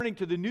Turning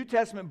to the New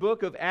Testament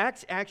book of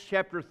Acts, Acts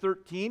chapter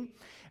 13.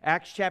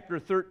 Acts chapter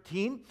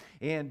 13,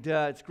 and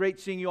it's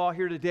great seeing you all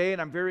here today,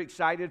 and I'm very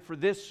excited for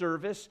this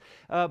service,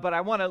 but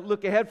I want to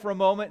look ahead for a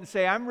moment and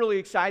say I'm really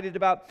excited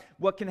about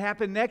what can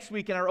happen next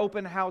week in our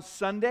Open House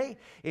Sunday,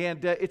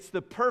 and it's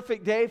the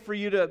perfect day for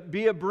you to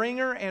be a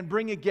bringer and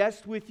bring a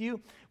guest with you.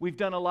 We've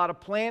done a lot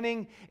of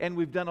planning, and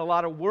we've done a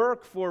lot of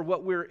work for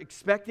what we're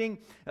expecting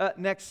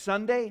next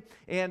Sunday,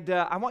 and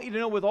I want you to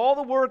know with all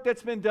the work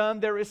that's been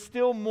done, there is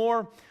still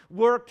more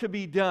work to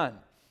be done.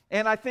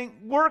 And I think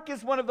work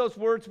is one of those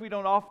words we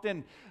don't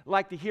often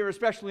like to hear,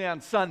 especially on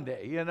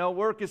Sunday. You know,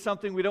 work is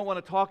something we don't want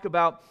to talk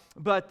about.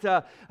 But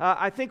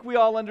I think we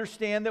all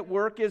understand that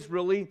work is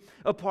really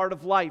a part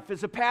of life.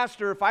 As a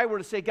pastor, if I were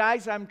to say,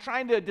 guys, I'm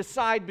trying to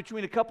decide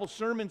between a couple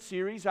sermon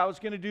series, I was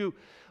going to do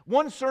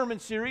one sermon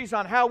series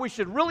on how we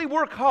should really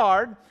work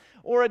hard,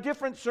 or a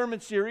different sermon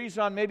series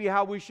on maybe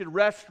how we should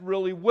rest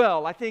really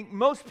well. I think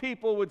most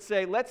people would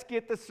say, let's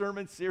get the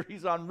sermon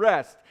series on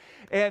rest.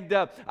 And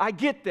I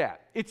get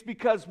that. It's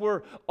because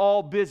we're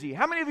all busy.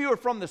 How many of you are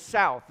from the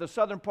South, the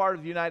southern part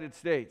of the United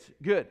States?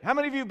 Good. How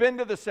many of you have been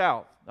to the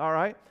South? All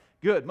right.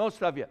 Good,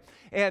 most of you.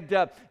 And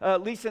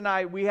Lisa and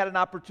I, we had an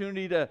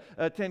opportunity to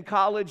attend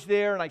college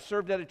there, and I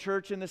served at a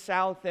church in the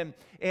South. And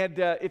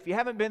if you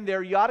haven't been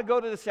there, you ought to go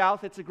to the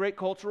South. It's a great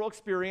cultural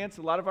experience.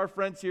 A lot of our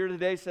friends here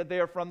today said they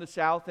are from the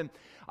South. And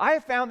I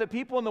have found that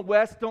people in the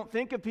West don't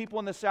think of people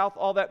in the South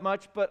all that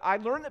much, but I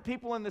learned that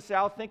people in the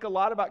South think a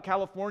lot about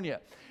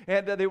California.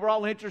 And they were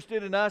all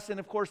interested in us, and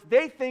of course,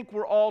 they think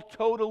we're all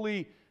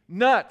totally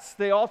nuts.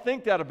 They all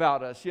think that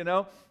about us, you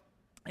know.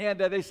 And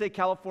they say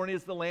California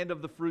is the land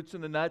of the fruits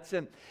and the nuts.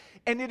 And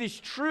it is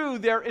true,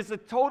 there is a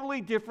totally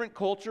different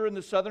culture in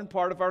the southern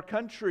part of our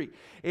country.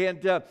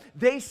 And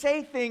they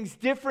say things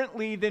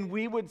differently than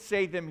we would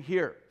say them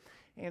here.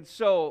 And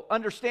so,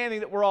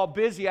 understanding that we're all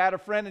busy, I had a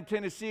friend in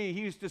Tennessee,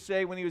 he used to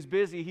say when he was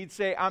busy, he'd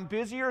say, I'm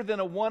busier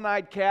than a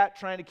one-eyed cat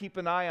trying to keep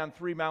an eye on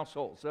 3 mouse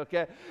holes,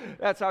 okay?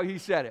 That's how he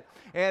said it.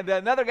 And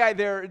another guy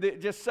there,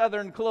 just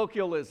southern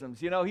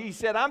colloquialisms, you know, he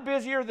said, I'm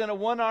busier than a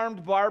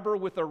one-armed barber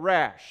with a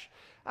rash.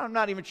 I'm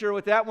not even sure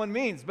what that one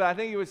means, but I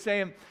think he was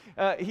saying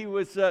he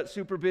was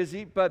super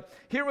busy. But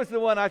here was the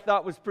one I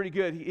thought was pretty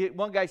good.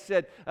 One guy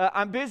said,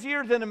 I'm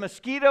busier than a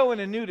mosquito in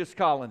a nudist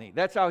colony.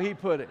 That's how he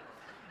put it.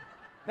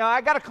 Now,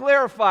 I got to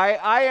clarify,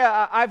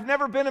 I've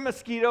never been a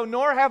mosquito,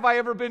 nor have I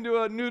ever been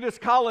to a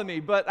nudist colony,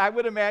 but I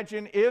would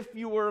imagine if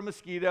you were a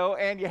mosquito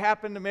and you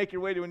happened to make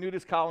your way to a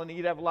nudist colony,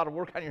 you'd have a lot of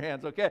work on your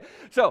hands, okay?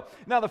 So,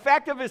 now the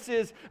fact of this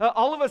is,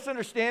 all of us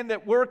understand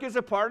that work is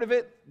a part of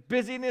it,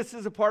 busyness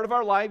is a part of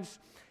our lives,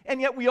 and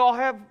yet we all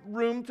have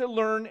room to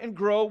learn and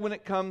grow when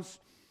it comes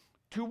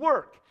to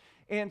work.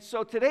 And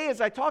so today, as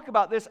I talk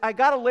about this, I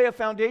got to lay a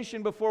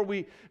foundation before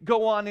we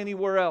go on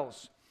anywhere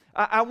else.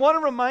 I want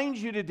to remind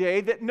you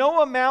today that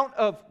no amount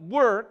of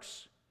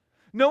works,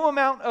 no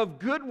amount of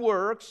good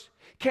works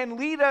can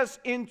lead us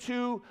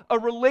into a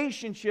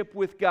relationship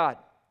with God.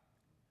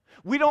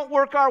 We don't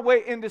work our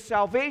way into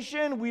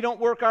salvation. We don't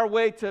work our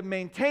way to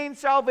maintain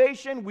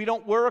salvation. We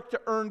don't work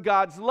to earn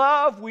God's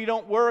love. We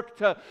don't work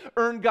to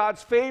earn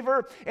God's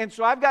favor. And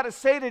so I've got to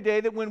say today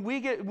that when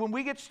we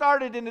get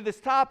started into this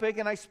topic,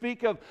 and I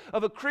speak of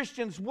a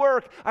Christian's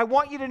work, I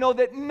want you to know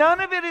that none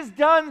of it is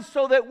done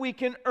so that we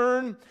can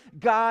earn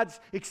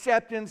God's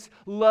acceptance,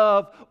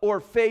 love,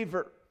 or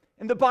favor.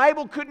 And the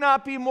Bible could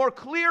not be more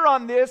clear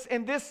on this,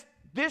 and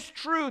this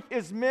truth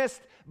is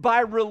missed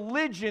by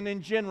religion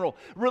in general.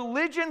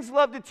 Religions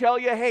love to tell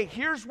you, hey,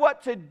 here's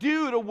what to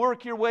do to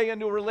work your way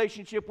into a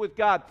relationship with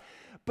God.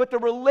 But the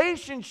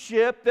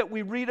relationship that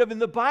we read of in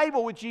the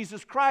Bible with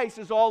Jesus Christ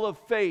is all of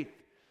faith.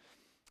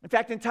 In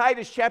fact, in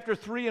Titus chapter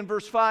 3 and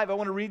verse 5, I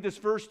want to read this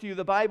verse to you.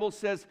 The Bible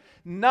says,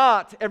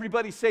 not,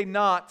 everybody say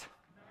not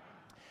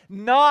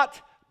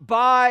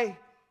by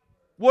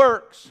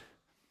works.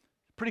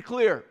 Pretty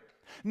clear.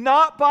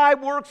 Not by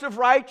works of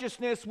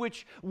righteousness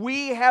which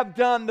we have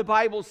done, the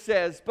Bible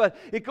says. But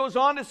it goes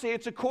on to say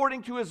it's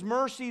according to His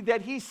mercy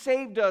that He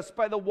saved us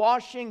by the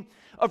washing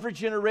of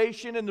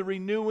regeneration and the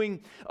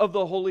renewing of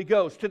the Holy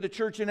Ghost. To the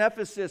church in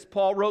Ephesus,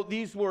 Paul wrote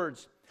these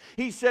words.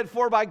 He said,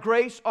 for by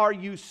grace are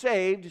you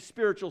saved,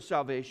 spiritual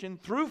salvation,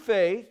 through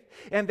faith,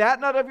 and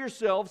that not of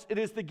yourselves. It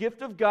is the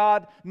gift of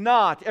God,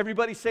 not.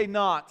 Everybody say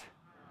not.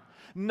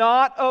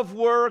 Not of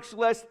works,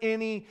 lest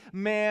any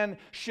man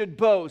should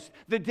boast.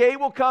 The day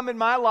will come in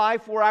my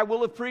life where I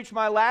will have preached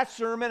my last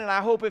sermon, and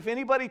I hope if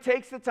anybody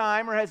takes the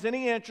time or has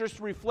any interest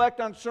to reflect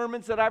on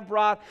sermons that I've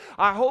brought,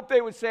 I hope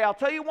they would say, I'll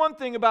tell you one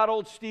thing about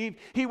old Steve,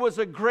 he was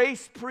a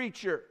grace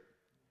preacher.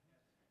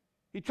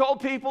 He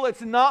told people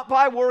it's not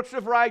by works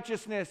of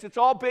righteousness. It's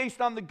all based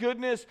on the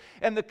goodness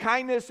and the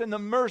kindness and the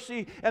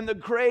mercy and the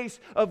grace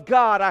of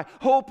God. I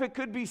hope it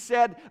could be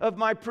said of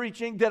my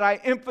preaching that I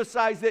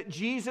emphasize that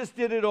Jesus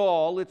did it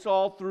all. It's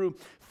all through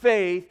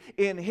faith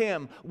in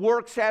Him.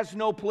 Works has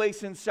no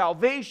place in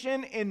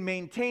salvation, in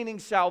maintaining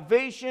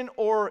salvation,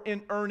 or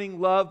in earning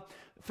love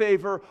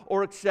favor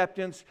or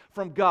acceptance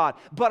from God.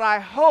 But I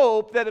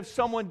hope that if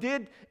someone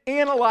did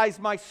analyze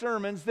my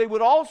sermons, they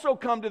would also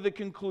come to the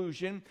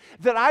conclusion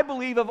that I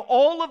believe of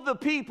all of the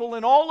people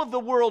in all of the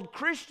world,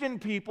 Christian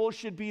people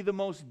should be the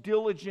most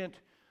diligent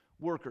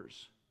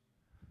workers.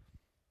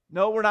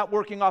 No, we're not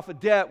working off a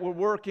debt. We're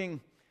working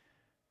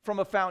from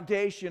a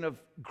foundation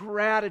of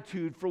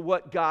gratitude for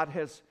what God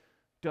has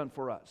done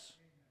for us.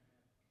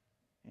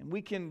 And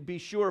we can be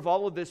sure of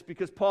all of this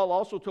because Paul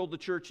also told the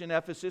church in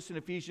Ephesus in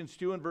Ephesians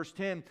 2 and verse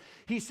 10,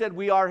 he said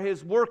we are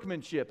his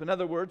workmanship. In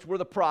other words, we're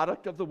the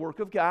product of the work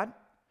of God.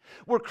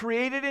 We're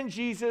created in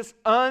Jesus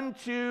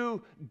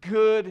unto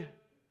good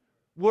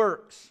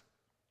works,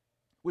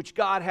 which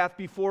God hath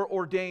before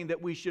ordained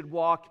that we should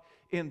walk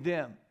in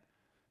them.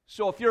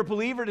 So if you're a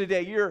believer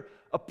today, you're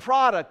a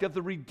product of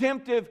the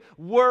redemptive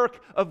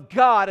work of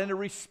God. And a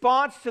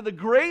response to the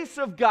grace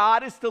of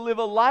God is to live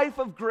a life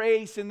of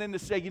grace and then to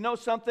say, you know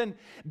something?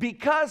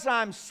 Because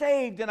I'm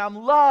saved and I'm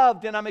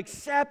loved and I'm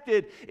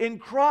accepted in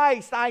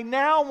Christ, I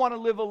now want to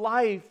live a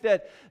life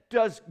that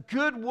does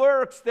good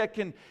works that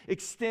can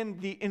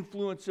extend the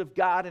influence of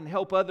God and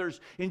help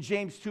others. In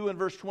James 2 and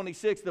verse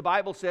 26, the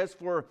Bible says,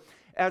 for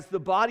as the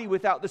body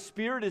without the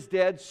spirit is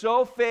dead,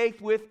 so faith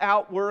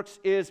without works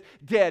is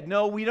dead.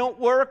 No, we don't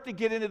work to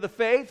get into the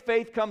faith.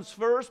 Faith comes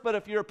first. But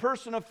if you're a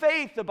person of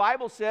faith, the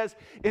Bible says,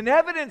 in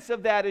evidence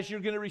of that is you're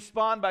going to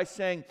respond by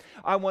saying,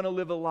 I want to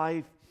live a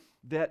life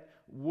that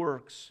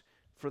works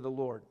for the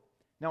Lord.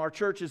 Now, our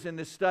church is in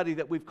this study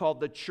that we've called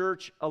the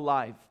Church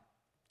Alive.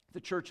 The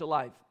Church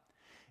Alive.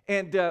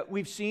 And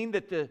we've seen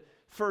that the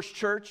first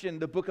church in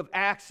the book of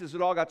Acts, as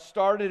it all got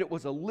started, it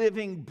was a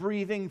living,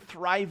 breathing,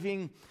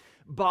 thriving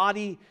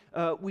body.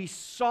 We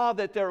saw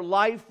that their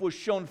life was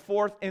shown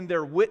forth in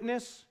their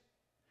witness.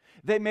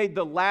 They made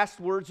the last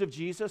words of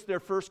Jesus their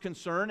first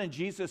concern, and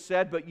Jesus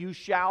said, but you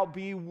shall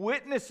be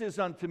witnesses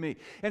unto me.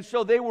 And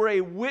so they were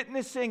a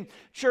witnessing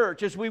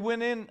church. As we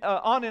went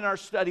on in our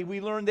study, we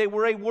learned they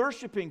were a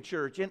worshiping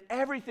church. And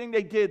everything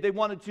they did, they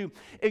wanted to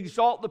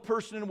exalt the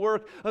person and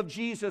work of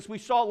Jesus. We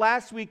saw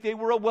last week they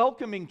were a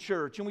welcoming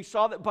church, and we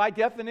saw that by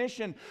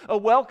definition, a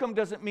welcome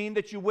doesn't mean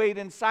that you wait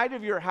inside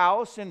of your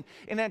house in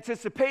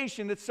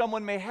anticipation that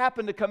someone may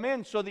happen to come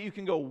in so that you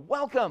can go,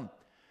 welcome.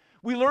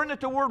 We learned that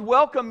the word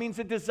welcome means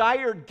a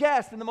desired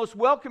guest, and the most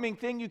welcoming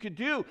thing you could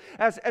do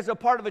as a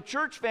part of a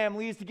church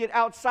family is to get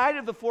outside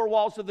of the four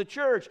walls of the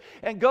church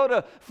and go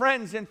to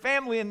friends and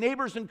family and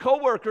neighbors and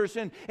coworkers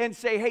and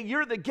say, hey,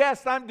 you're the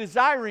guest I'm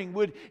desiring.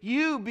 Would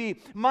you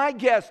be my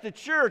guest at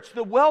church?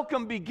 The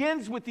welcome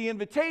begins with the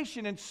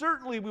invitation, and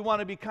certainly we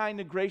want to be kind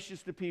and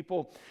gracious to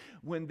people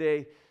when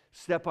they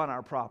step on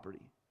our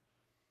property.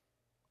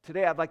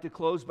 Today I'd like to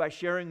close by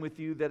sharing with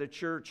you that a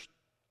church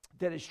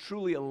that is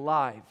truly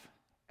alive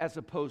as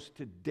opposed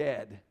to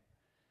dead,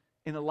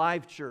 in a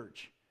live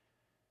church,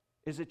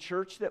 is a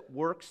church that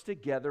works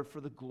together for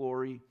the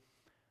glory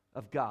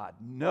of God.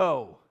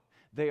 No,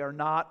 they are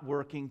not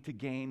working to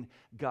gain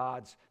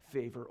God's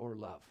favor or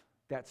love.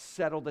 That's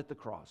settled at the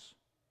cross.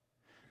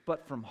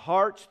 But from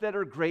hearts that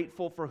are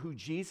grateful for who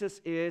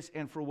Jesus is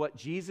and for what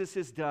Jesus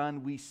has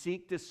done, we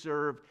seek to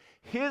serve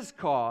His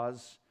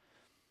cause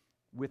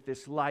with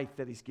this life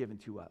that He's given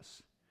to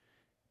us.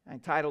 I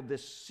entitled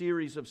this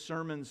series of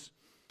sermons,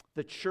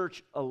 The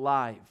Church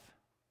Alive.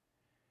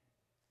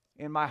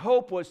 And my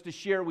hope was to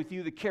share with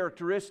you the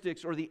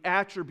characteristics or the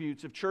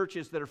attributes of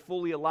churches that are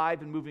fully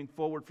alive and moving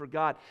forward for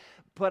God.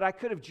 But I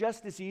could have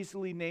just as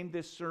easily named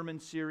this sermon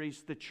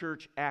series The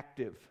Church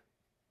Active.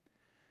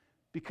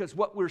 Because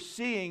what we're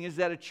seeing is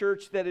that a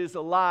church that is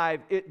alive,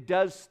 it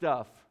does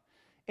stuff.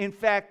 In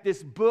fact,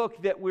 this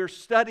book that we're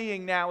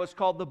studying now is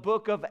called the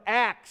Book of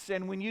Acts.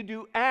 And when you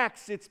do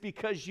Acts, it's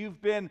because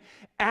you've been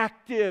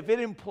active. It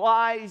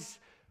implies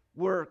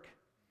work.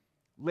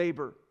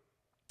 Labor.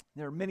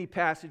 There are many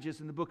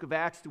passages in the book of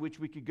Acts to which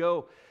we could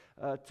go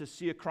to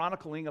see a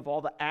chronicling of all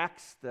the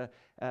acts, the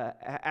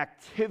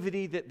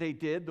activity that they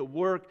did, the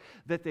work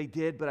that they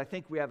did. But I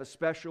think we have a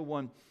special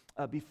one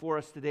before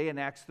us today in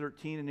Acts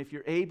 13. And if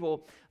you're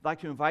able, I'd like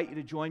to invite you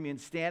to join me in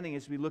standing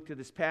as we look at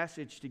this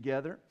passage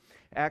together.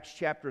 Acts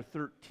chapter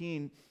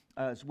 13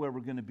 is where we're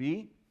going to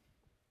be.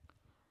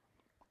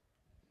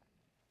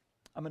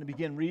 I'm going to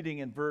begin reading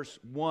in verse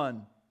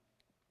 1.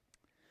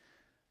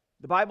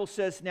 The Bible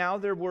says, now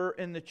there were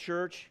in the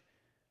church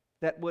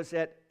that was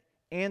at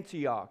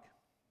Antioch.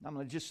 I'm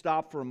going to just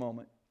stop for a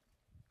moment.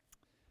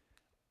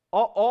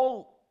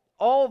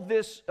 All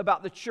this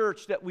about the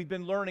church that we've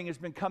been learning has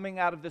been coming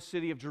out of the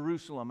city of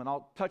Jerusalem, and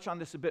I'll touch on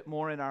this a bit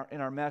more in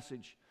our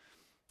message.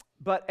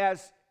 But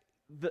as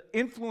the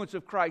influence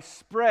of Christ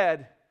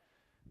spread,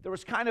 there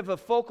was kind of a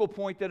focal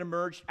point that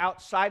emerged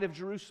outside of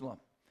Jerusalem.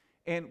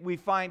 And we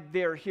find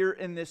there here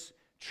in this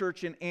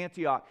church in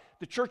Antioch.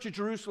 The church of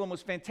Jerusalem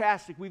was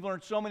fantastic. We've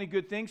learned so many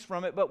good things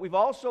from it, but we've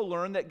also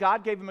learned that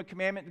God gave them a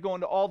commandment to go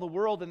into all the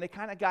world, and they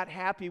kind of got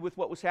happy with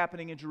what was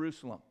happening in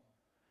Jerusalem.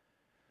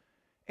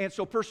 And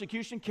so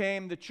persecution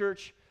came, the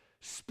church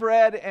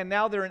spread, and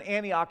now they're in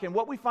Antioch. And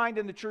what we find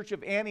in the church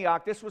of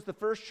Antioch, this was the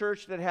first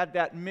church that had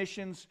that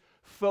missions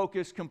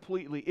focus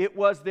completely. It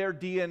was their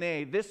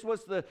DNA. This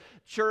was the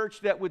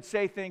church that would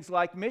say things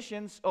like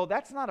missions. Oh,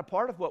 that's not a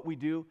part of what we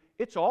do.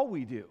 It's all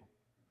we do.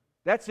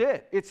 That's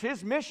it. It's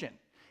his mission.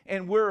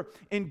 And we're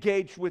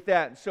engaged with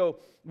that. And so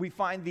we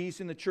find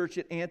these in the church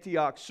at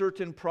Antioch.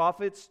 Certain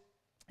prophets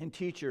and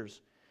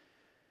teachers,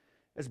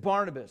 as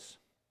Barnabas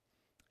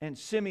and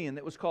Simeon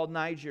that was called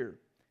Niger,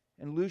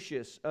 and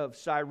Lucius of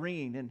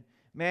Cyrene, and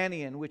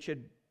Manaen, which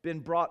had been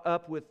brought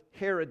up with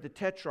Herod the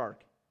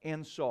Tetrarch,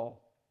 and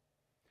Saul.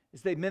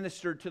 As they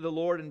ministered to the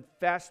Lord and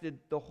fasted,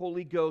 the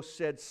Holy Ghost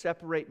said,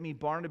 "Separate me,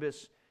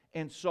 Barnabas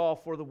and Saul,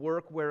 for the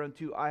work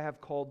whereunto I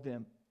have called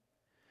them."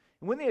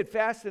 And when they had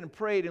fasted and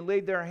prayed and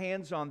laid their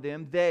hands on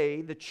them,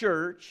 they, the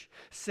church,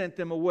 sent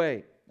them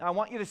away. Now I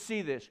want you to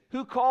see this.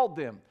 Who called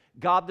them?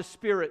 God the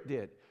Spirit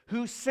did.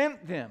 Who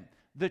sent them?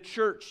 The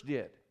church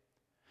did.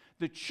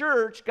 The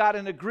church got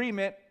an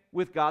agreement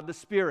with God the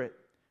Spirit.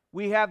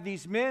 We have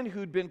these men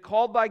who'd been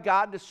called by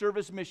God to serve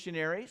as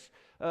missionaries.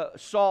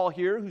 Saul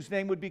here, whose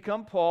name would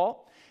become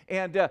Paul.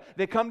 And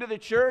they come to the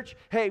church.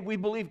 Hey, we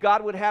believe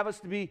God would have us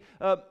to be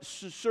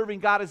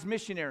serving God as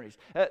missionaries.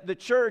 The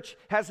church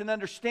has an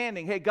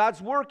understanding. Hey,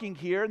 God's working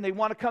here, and they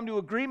want to come to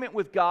agreement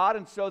with God.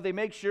 And so they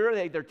make sure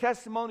their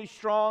testimony's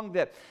strong,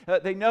 that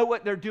they know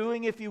what they're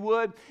doing, if you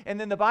would. And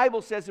then the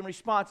Bible says in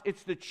response,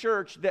 it's the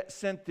church that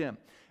sent them.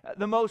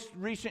 The most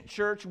recent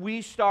church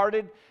we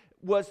started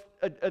was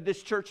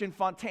this church in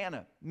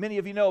Fontana. Many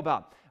of you know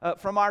about.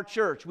 From our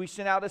church, we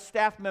sent out a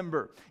staff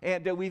member,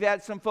 and we've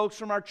had some folks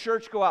from our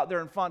church go out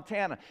there in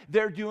Fontana.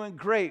 They're doing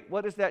great.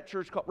 What is that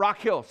church called? Rock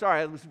Hill.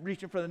 Sorry, I was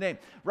reaching for the name.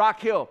 Rock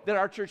Hill, that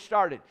our church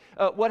started.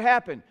 What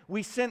happened?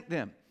 We sent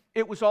them.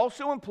 It was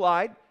also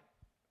implied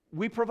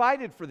we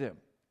provided for them.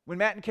 When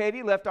Matt and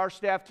Katie left our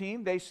staff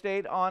team, they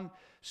stayed on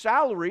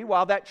salary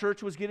while that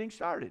church was getting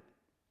started.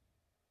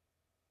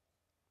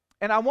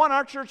 And I want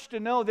our church to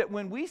know that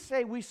when we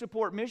say we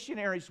support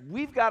missionaries,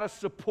 we've got to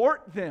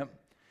support them,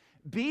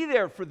 be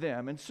there for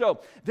them. And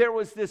so there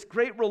was this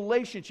great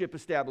relationship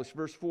established,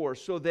 verse 4.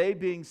 So they,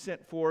 being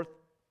sent forth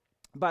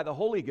by the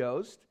Holy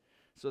Ghost,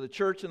 so the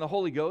church and the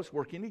Holy Ghost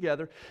working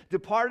together,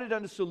 departed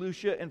unto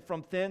Seleucia, and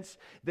from thence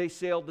they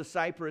sailed to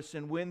Cyprus.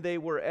 And when they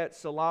were at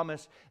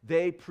Salamis,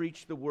 they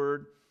preached the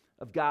word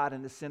of God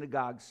in the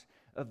synagogues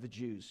of the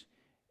Jews.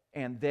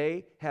 And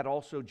they had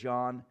also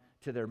John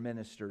to their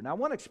minister. Now,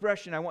 one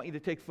expression I want you to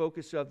take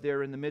focus of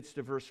there in the midst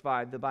of verse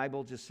 5, the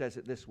Bible just says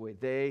it this way: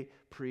 they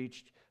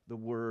preached the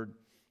word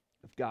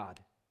of God.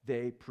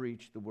 They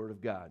preached the word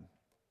of God.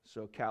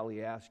 So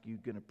Callie asked, you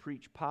going to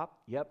preach, Pop?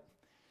 Yep.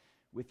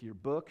 With your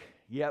book?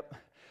 Yep.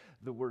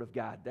 The word of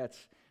God. That's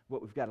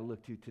what we've got to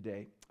look to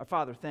today. Our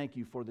Father, thank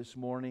you for this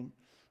morning.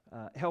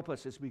 Help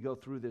us as we go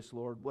through this,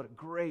 Lord. What a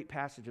great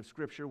passage of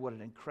Scripture. What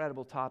an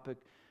incredible topic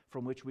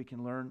from which we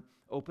can learn.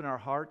 Open our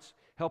hearts.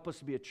 Help us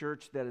to be a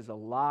church that is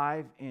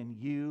alive in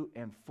you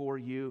and for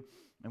you.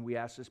 And we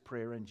ask this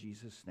prayer in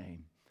Jesus'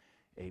 name.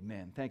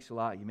 Amen. Thanks a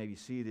lot. You may be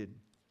seated.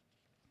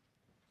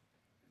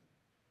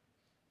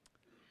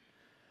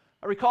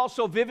 I recall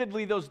so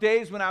vividly those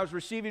days when I was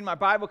receiving my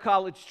Bible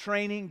college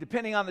training.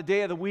 Depending on the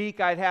day of the week,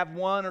 I'd have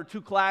 1 or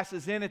 2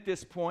 classes in at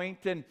this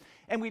point. And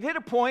we'd hit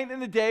a point in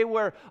the day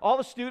where all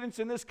the students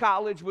in this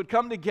college would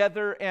come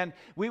together and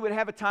we would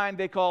have a time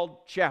they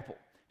called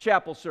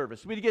chapel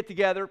service. We'd get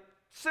together,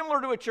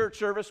 similar to a church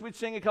service. We'd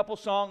sing a couple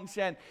songs,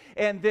 and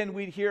then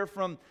we'd hear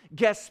from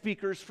guest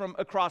speakers from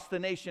across the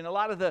nation. A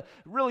lot of the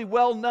really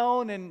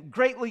well-known and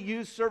greatly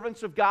used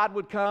servants of God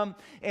would come,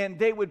 and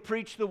they would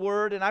preach the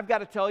word. And I've got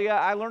to tell you,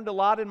 I learned a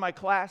lot in my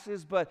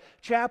classes, but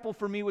chapel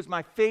for me was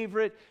my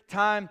favorite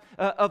time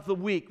of the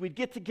week. We'd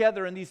get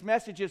together, and these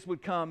messages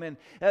would come, and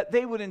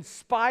they would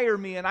inspire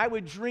me, and I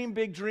would dream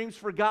big dreams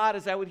for God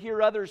as I would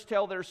hear others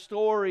tell their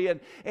story.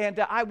 And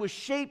I was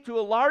shaped to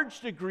a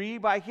large degree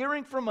by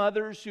hearing from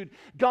others who'd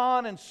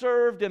gone and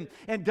served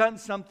and done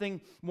something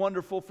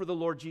wonderful for the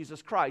Lord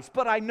Jesus Christ.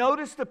 But I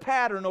noticed a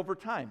pattern over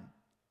time.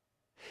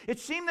 It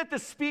seemed that the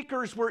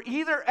speakers were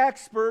either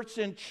experts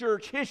in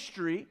church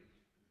history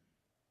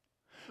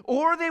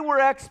or they were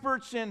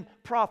experts in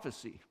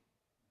prophecy.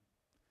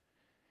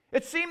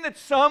 It seemed that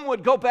some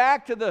would go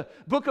back to the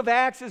book of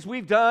Acts as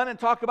we've done and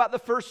talk about the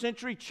first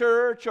century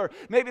church, or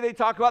maybe they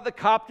talk about the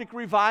Coptic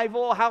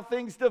revival, how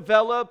things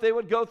developed. They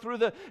would go through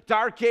the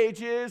Dark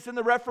Ages and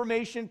the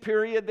Reformation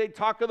period. They'd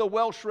talk of the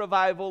Welsh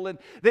revival, and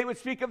they would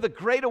speak of the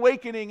Great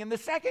Awakening and the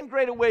Second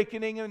Great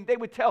Awakening, and they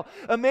would tell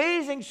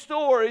amazing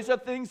stories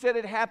of things that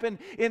had happened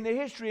in the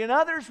history. And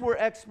others were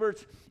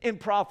experts in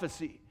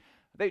prophecy.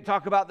 They'd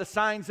talk about the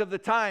signs of the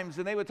times,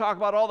 and they would talk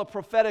about all the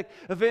prophetic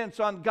events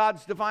on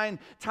God's divine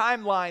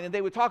timeline, and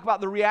they would talk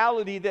about the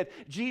reality that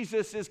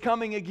Jesus is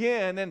coming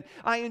again. And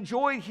I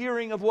enjoyed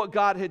hearing of what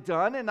God had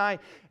done, and I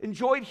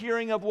enjoyed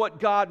hearing of what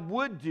God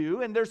would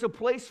do, and there's a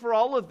place for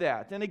all of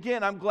that. And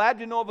again, I'm glad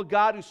to know of a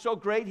God who's so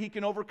great he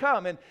can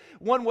overcome. And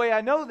one way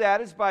I know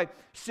that is by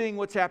seeing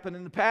what's happened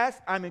in the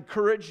past. I'm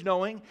encouraged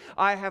knowing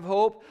I have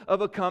hope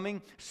of a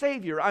coming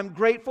Savior. I'm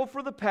grateful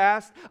for the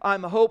past.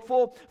 I'm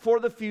hopeful for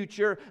the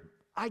future.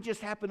 I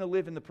just happen to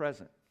live in the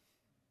present.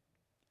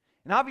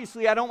 And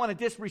obviously, I don't want to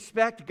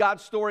disrespect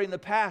God's story in the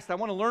past. I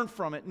want to learn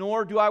from it,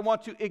 nor do I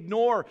want to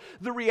ignore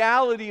the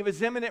reality of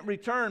His imminent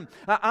return.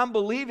 I'm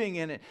believing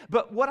in it.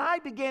 But what I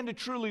began to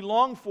truly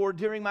long for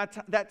during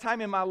that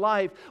time in my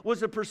life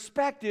was a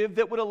perspective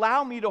that would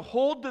allow me to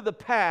hold to the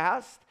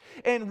past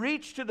and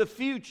reach to the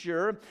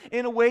future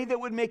in a way that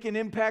would make an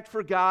impact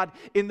for God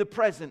in the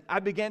present.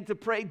 I began to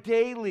pray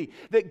daily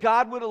that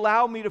God would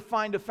allow me to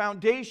find a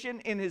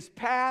foundation in His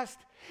past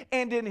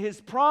and in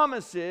His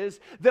promises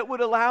that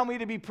would allow me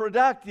to be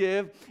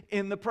productive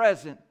in the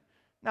present.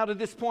 Now, to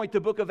this point,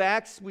 the book of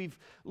Acts, we've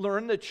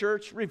learned the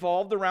church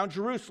revolved around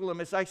Jerusalem.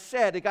 As I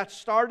said, it got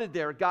started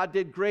there. God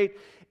did great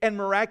and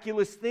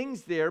miraculous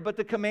things there, but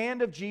the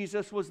command of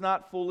Jesus was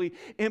not fully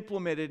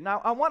implemented.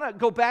 Now, I want to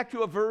go back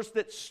to a verse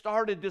that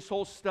started this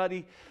whole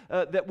study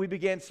that we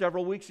began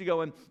several weeks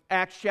ago in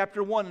Acts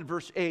chapter 1 and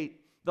verse 8.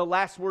 The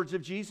last words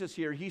of Jesus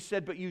here. He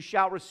said, "But you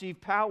shall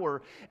receive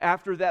power.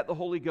 After that the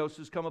Holy Ghost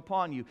has come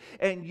upon you.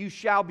 And you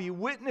shall be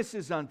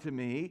witnesses unto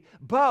me,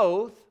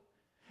 both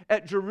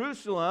at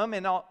Jerusalem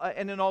and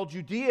in all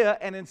Judea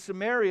and in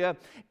Samaria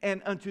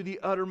and unto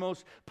the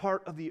uttermost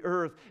part of the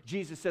earth."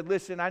 Jesus said,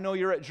 listen, I know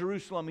you're at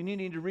Jerusalem and you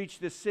need to reach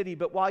this city,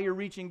 but while you're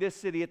reaching this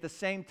city at the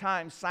same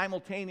time,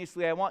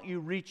 simultaneously, I want you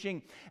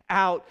reaching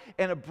out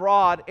and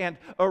abroad and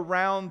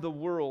around the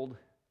world.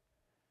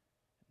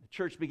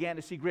 Church began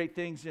to see great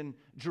things in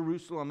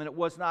Jerusalem, and it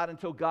was not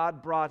until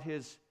God brought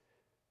His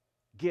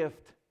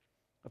gift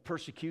of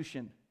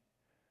persecution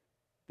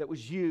that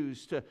was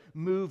used to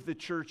move the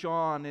church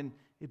on, and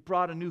it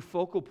brought a new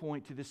focal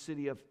point to the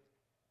city of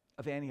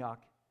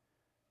Antioch.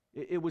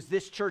 It was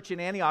this church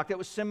in Antioch that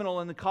was seminal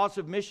in the cause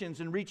of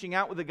missions and reaching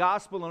out with the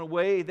gospel in a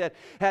way that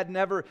had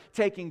never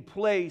taken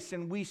place.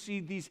 And we see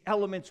these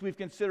elements we've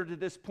considered to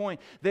this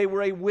point. They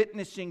were a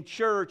witnessing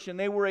church, and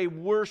they were a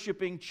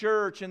worshiping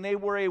church, and they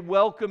were a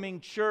welcoming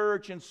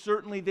church, and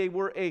certainly they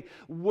were a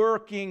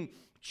working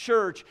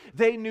church.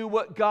 They knew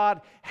what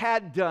God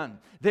had done.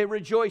 They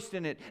rejoiced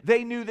in it.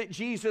 They knew that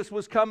Jesus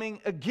was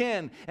coming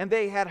again, and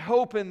they had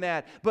hope in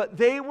that. But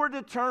they were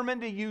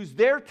determined to use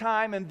their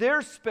time and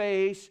their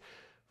space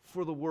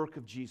for the work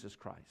of Jesus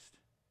Christ.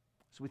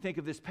 So we think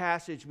of this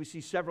passage, we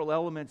see several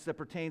elements that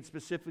pertain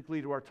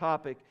specifically to our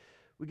topic.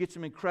 We get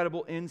some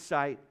incredible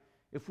insight.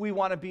 If we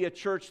want to be a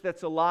church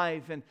that's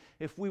alive, and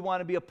if we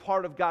want to be a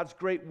part of God's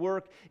great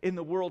work in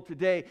the world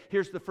today,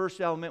 here's the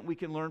first element we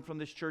can learn from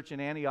this church in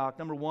Antioch.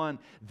 Number one,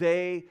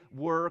 they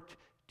worked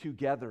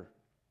together.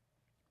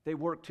 They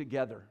worked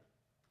together.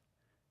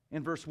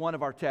 In verse 1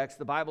 of our text,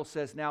 the Bible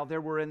says, "Now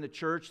there were in the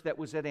church that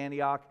was at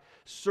Antioch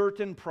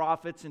certain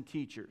prophets and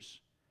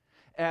teachers,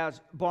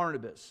 as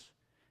Barnabas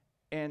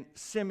and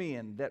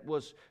Simeon, that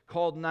was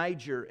called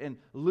Niger, and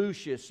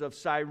Lucius of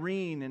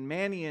Cyrene, and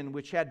Manaen,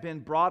 which had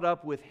been brought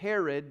up with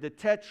Herod the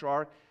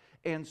Tetrarch,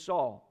 and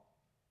Saul."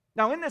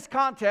 Now, in this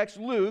context,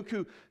 Luke,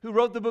 who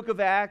wrote the book of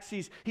Acts,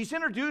 he's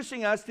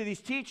introducing us to these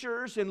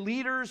teachers and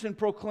leaders and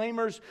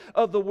proclaimers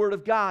of the Word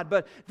of God.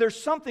 But there's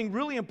something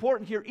really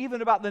important here,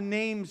 even about the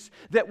names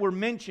that were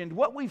mentioned.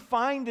 What we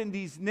find in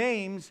these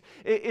names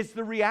is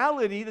the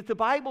reality that the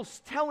Bible's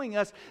telling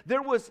us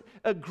there was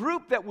a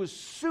group that was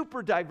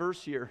super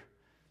diverse here.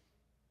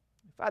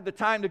 If I had the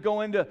time to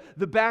go into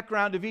the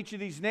background of each of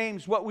these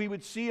names, what we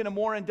would see in a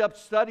more in-depth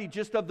study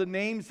just of the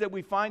names that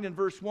we find in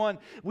verse 1,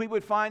 we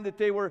would find that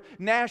they were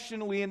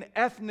nationally and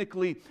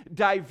ethnically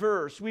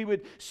diverse. We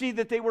would see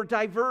that they were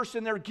diverse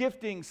in their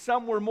giftings.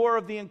 Some were more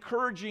of the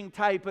encouraging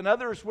type, and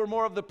others were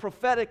more of the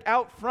prophetic,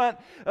 out front,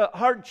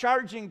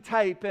 hard-charging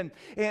type. And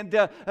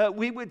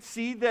we would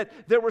see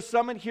that there were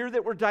some in here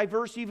that were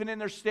diverse even in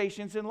their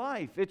stations in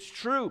life. It's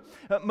true.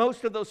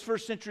 Most of those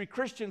first-century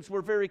Christians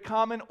were very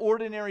common,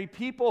 ordinary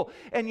people.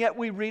 And yet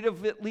we read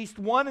of at least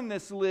one in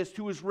this list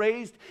who was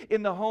raised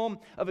in the home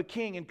of a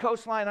king. And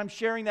Coastline, I'm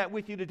sharing that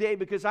with you today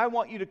because I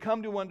want you to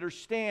come to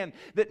understand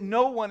that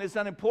no one is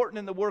unimportant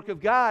in the work of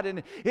God.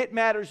 And it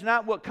matters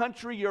not what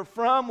country you're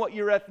from, what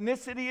your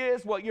ethnicity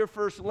is, what your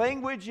first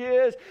language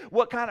is,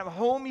 what kind of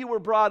home you were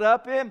brought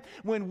up in.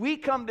 When we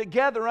come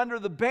together under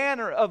the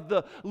banner of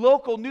the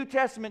local New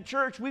Testament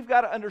church, we've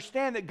got to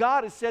understand that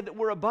God has said that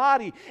we're a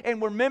body and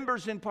we're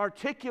members in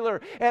particular.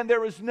 And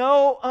there is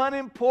no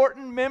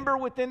unimportant member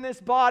within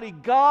this body.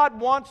 God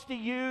wants to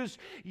use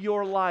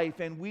your life,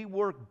 and we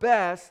work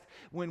best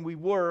when we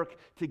work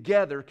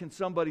together. Can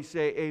somebody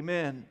say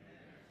amen?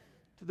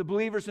 To the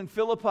believers in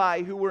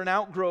Philippi who were an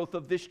outgrowth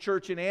of this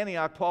church in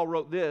Antioch, Paul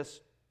wrote this.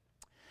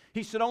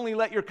 He said, "Only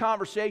let your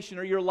conversation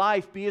or your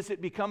life be as it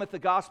becometh the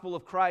gospel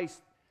of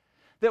Christ,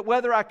 that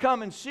whether I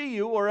come and see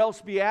you or else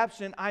be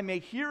absent, I may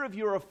hear of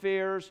your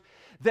affairs,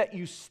 that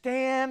you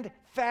stand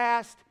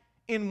fast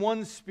in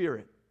one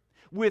spirit,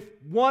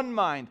 with one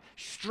mind,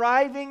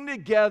 striving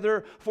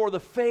together for the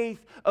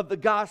faith of the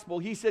gospel."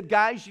 He said,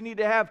 guys, you need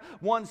to have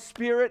one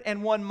spirit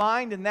and one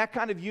mind, and that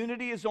kind of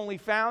unity is only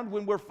found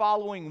when we're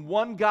following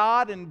one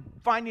God and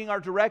finding our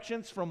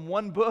directions from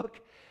one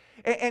book.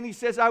 And he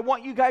says, I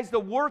want you guys to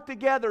work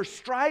together,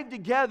 strive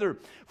together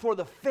for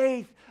the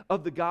faith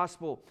of the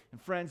gospel.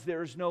 And friends,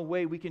 there is no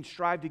way we can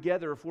strive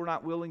together if we're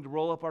not willing to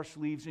roll up our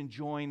sleeves and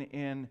join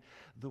in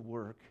the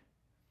work.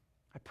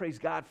 I praise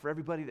God for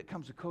everybody that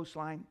comes to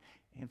Coastline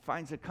and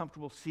finds a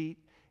comfortable seat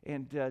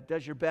and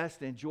does your best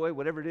to enjoy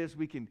whatever it is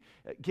we can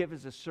give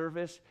as a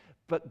service.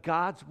 But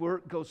God's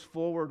work goes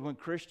forward when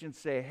Christians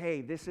say,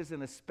 hey, this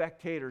isn't a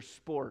spectator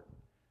sport.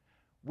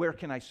 Where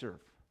can I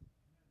serve?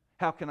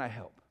 How can I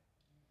help?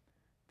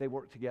 They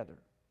work together.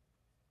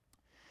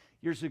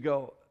 Years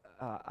ago,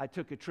 I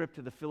took a trip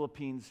to the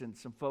Philippines, and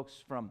some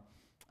folks from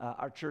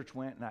our church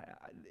went, and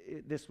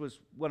this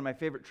was one of my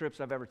favorite trips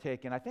I've ever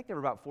taken. I think there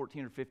were about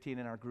 14 or 15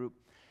 in our group,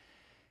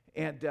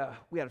 and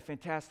we had a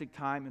fantastic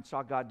time and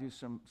saw God do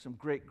some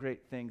great,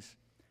 great things.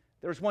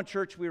 There was one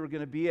church we were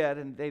going to be at,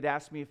 and they'd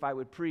asked me if I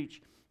would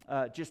preach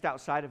just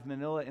outside of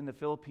Manila in the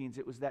Philippines.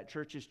 It was that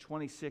church's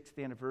 26th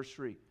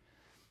anniversary.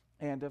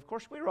 And, of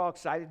course, we were all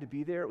excited to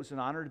be there. It was an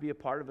honor to be a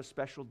part of a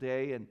special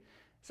day. And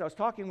so I was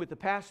talking with the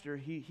pastor.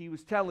 He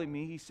was telling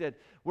me, he said,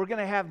 we're going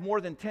to have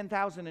more than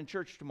 10,000 in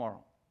church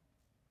tomorrow.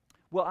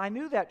 Well, I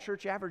knew that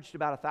church averaged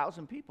about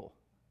 1,000 people.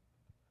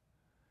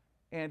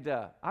 And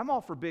I'm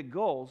all for big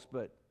goals,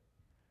 but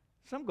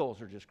some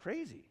goals are just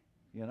crazy,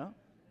 you know?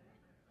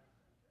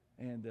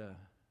 And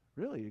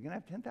really, you're going to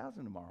have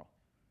 10,000 tomorrow.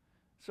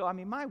 So, I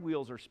mean, my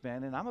wheels are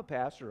spinning. I'm a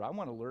pastor. I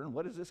want to learn.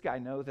 What does this guy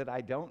know that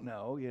I don't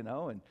know, you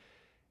know?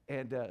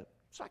 And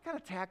so I kind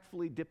of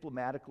tactfully,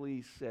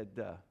 diplomatically said,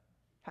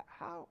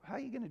 how are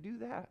you going to do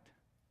that?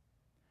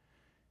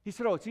 He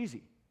said, oh, it's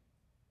easy.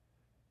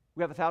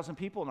 We have 1,000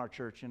 people in our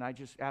church, and I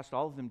just asked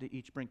all of them to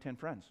each bring 10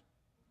 friends.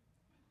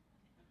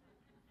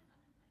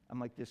 I'm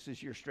like, this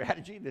is your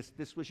strategy?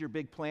 This was your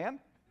big plan?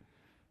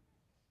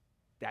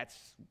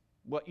 That's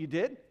what you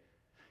did?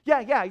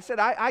 Yeah. He said,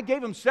 I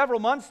gave them several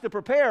months to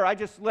prepare. I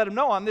just let them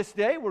know on this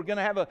day we're going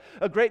to have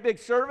a great big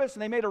service,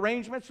 and they made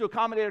arrangements to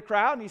accommodate a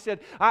crowd. And he said,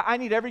 I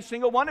need every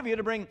single one of you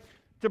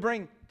to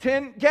bring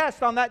 10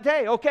 guests on that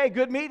day. Okay,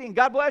 good meeting.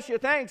 God bless you.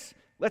 Thanks.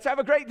 Let's have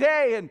a great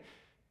day. And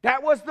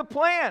that was the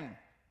plan.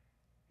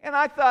 And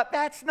I thought,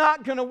 that's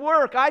not going to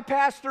work. I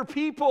pastor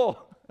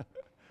people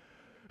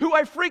who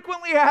I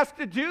frequently ask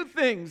to do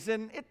things,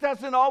 and it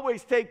doesn't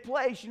always take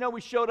place. You know, we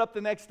showed up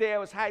the next day. I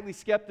was highly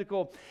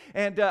skeptical,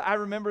 and I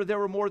remember there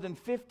were more than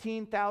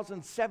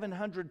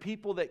 15,700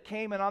 people that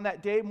came, and on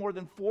that day, more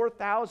than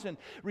 4,000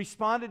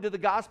 responded to the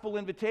gospel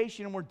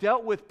invitation and were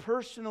dealt with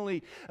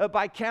personally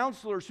by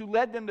counselors who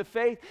led them to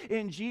faith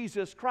in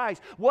Jesus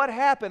Christ. What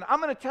happened?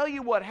 I'm going to tell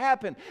you what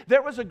happened.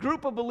 There was a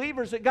group of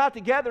believers that got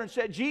together and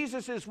said,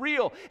 Jesus is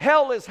real,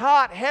 hell is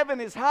hot,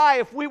 heaven is high.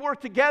 If we work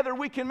together,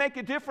 we can make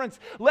a difference.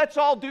 Let's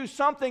all do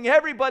something.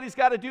 Everybody's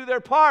got to do their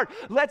part.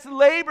 Let's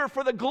labor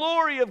for the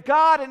glory of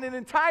God. And an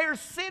entire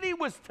city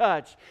was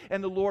touched,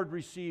 and the Lord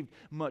received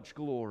much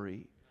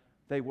glory.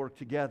 They worked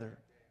together.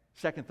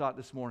 Second thought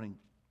this morning.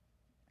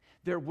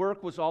 Their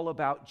work was all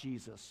about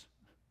Jesus.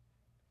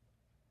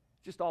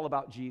 Just all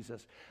about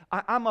Jesus.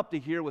 I'm up to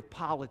here with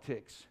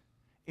politics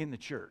in the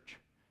church.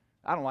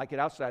 I don't like it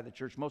outside the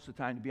church most of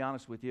the time, to be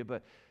honest with you,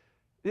 but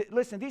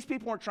listen, these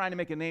people weren't trying to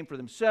make a name for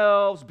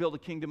themselves, build a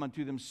kingdom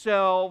unto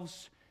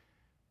themselves.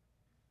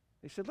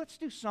 They said, let's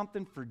do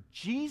something for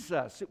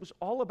Jesus. It was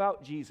all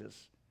about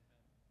Jesus.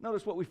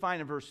 Notice what we find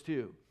in verse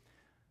 2.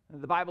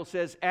 The Bible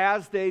says,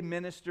 as they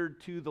ministered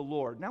to the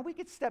Lord. Now, we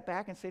could step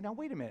back and say, now,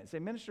 wait a minute. As they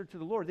ministered to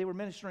the Lord, they were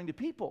ministering to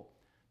people.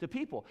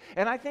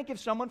 And I think if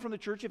someone from the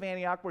church of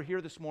Antioch were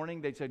here this morning,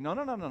 they'd say,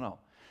 no.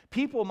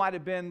 People might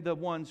have been the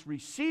ones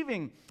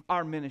receiving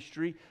our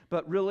ministry,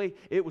 but really,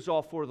 it was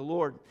all for the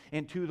Lord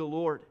and to the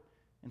Lord.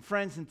 And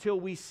friends, until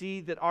we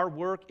see that our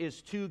work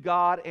is to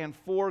God and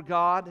for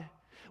God,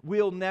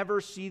 we'll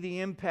never see the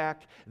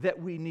impact that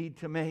we need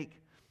to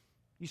make.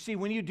 You see,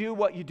 when you do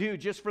what you do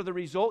just for the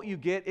result you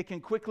get, it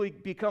can quickly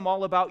become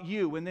all about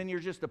you, and then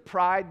you're just a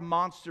pride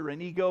monster, an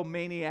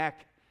egomaniac,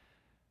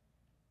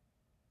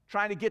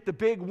 trying to get the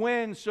big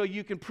win so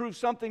you can prove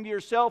something to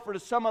yourself or to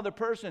some other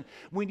person.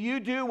 When you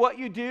do what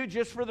you do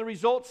just for the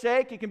result's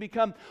sake, it can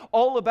become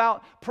all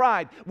about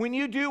pride. When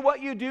you do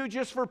what you do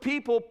just for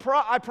people,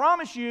 I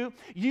promise you,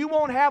 you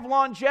won't have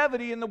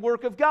longevity in the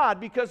work of God,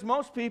 because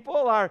most people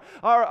are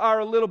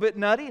a little bit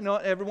nutty. You know,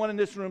 everyone in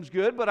this room's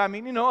good, but I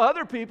mean, you know,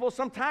 other people,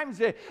 sometimes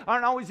they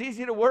aren't always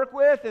easy to work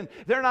with, and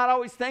they're not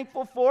always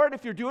thankful for it.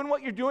 If you're doing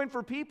what you're doing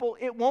for people,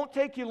 it won't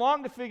take you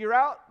long to figure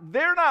out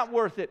they're not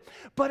worth it.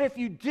 But if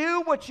you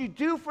do what you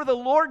do for the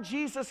Lord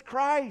Jesus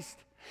Christ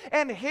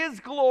and His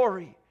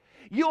glory,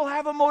 you'll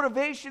have a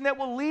motivation that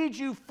will lead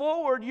you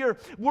forward. You're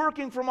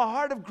working from a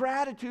heart of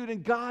gratitude,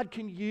 and God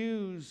can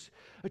use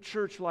a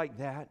church like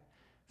that.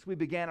 As we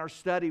began our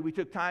study, we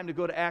took time to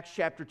go to Acts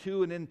chapter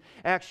 2, and in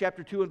Acts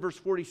chapter 2 and verse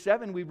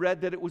 47, we read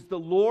that it was the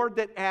Lord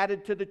that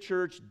added to the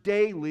church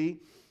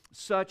daily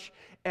such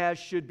as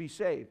should be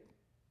saved.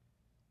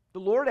 The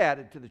Lord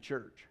added to the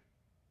church.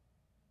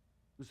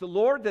 It was the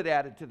Lord that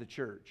added to the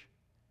church.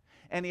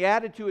 And He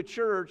added to a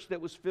church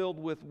that was filled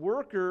with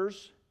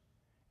workers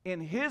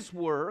in His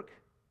work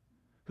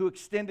who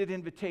extended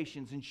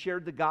invitations and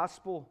shared the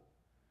gospel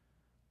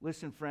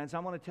Listen, friends, I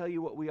want to tell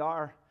you what we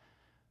are.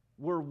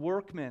 We're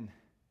workmen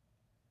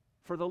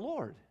for the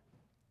Lord.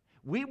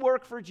 We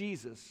work for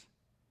Jesus,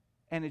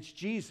 and it's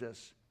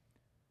Jesus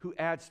who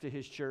adds to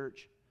his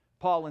church.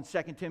 Paul in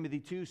 2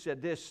 Timothy 2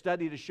 said this,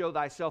 "Study to show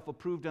thyself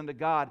approved unto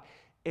God,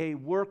 a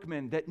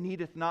workman that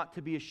needeth not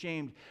to be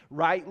ashamed,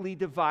 rightly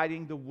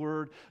dividing the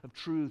word of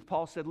truth."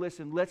 Paul said,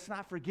 listen, let's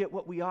not forget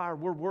what we are.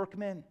 We're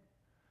workmen.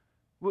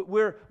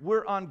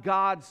 We're on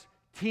God's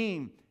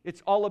team.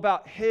 It's all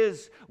about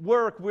his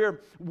work.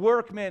 We're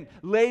workmen,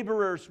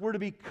 laborers. We're to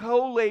be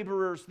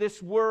co-laborers.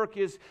 This work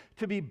is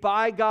to be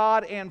by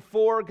God and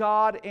for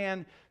God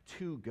and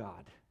to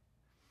God.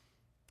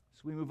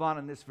 As we move on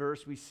in this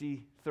verse, we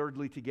see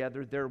thirdly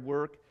together, their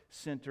work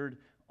centered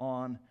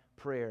on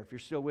prayer. If you're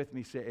still with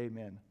me, say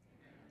amen.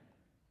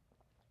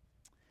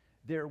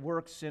 Their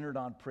work centered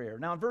on prayer.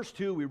 Now in verse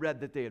 2, we read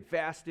that they had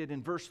fasted.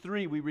 In verse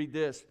 3, we read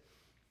this.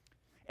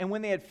 "And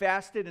when they had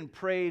fasted and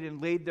prayed and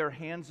laid their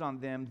hands on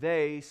them,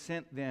 they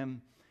sent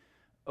them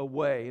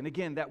away." And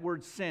again, that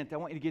word sent, I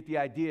want you to get the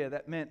idea.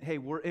 That meant, hey,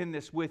 we're in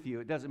this with you.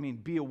 It doesn't mean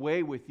be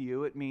away with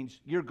you. It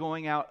means you're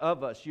going out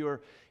of us.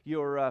 You're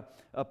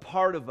a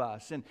part of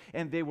us.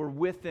 And they were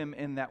with them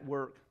in that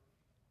work.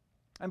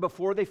 And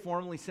before they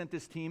formally sent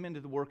this team into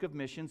the work of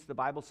missions, the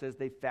Bible says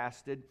they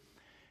fasted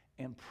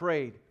and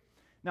prayed.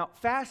 Now,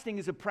 fasting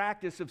is a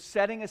practice of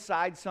setting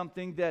aside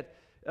something that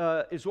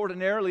is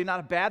ordinarily not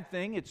a bad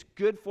thing. It's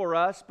good for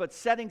us, but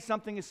setting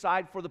something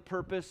aside for the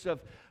purpose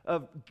of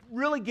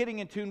really getting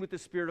in tune with the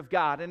Spirit of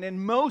God. And in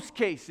most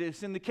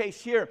cases, in the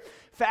case here,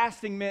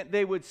 fasting meant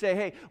they would say,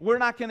 hey, we're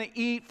not going to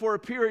eat for a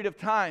period of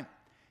time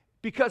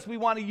because we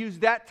want to use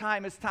that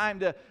time as time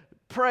to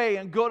pray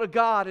and go to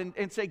God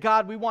and say,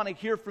 God, we want to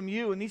hear from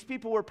you. And these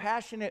people were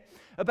passionate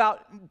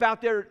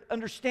about their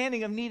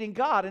understanding of needing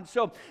God. And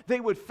so they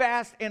would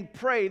fast and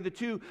pray. The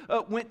two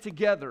went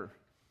together.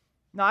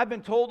 Now, I've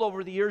been told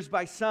over the years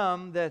by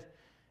some that,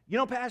 you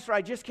know, Pastor,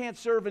 I just can't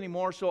serve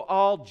anymore, so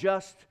I'll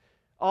just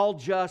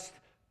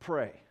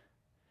pray.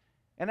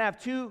 And I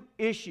have two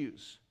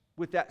issues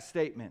with that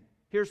statement.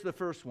 Here's the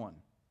first one.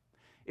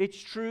 It's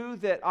true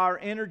that our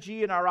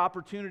energy and our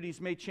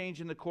opportunities may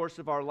change in the course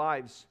of our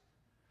lives,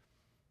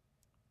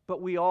 but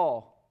we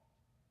all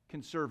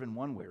can serve in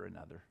one way or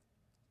another.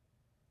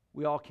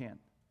 We all can.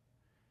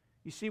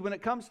 You see, when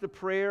it comes to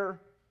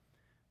prayer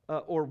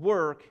or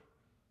work,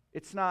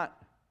 it's not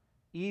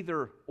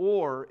either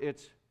or,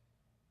 it's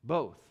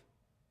both.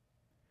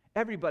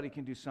 Everybody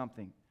can do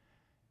something.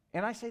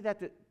 And I say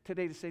that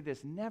today to say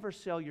this, never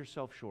sell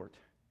yourself short.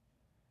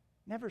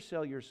 Never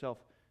sell yourself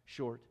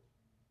short.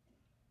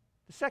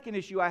 The second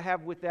issue I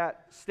have with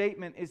that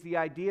statement is the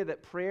idea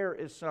that prayer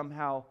is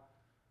somehow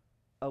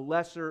a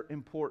lesser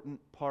important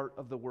part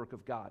of the work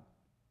of God.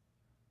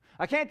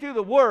 I can't do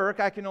the work,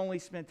 I can only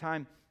spend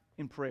time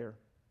in prayer.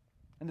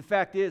 And the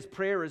fact is,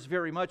 prayer is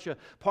very much a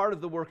part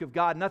of the work of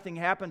God. Nothing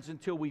happens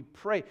until we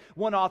pray.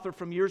 One author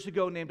from years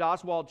ago named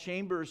Oswald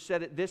Chambers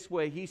said it this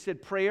way. He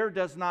said, prayer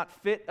does not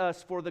fit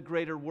us for the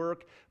greater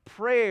work.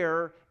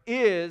 Prayer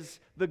is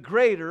the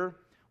greater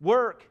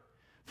work.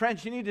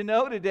 Friends, you need to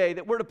know today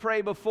that we're to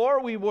pray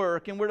before we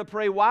work, and we're to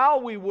pray while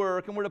we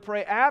work, and we're to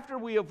pray after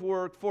we have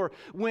worked. For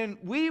when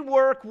we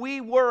work,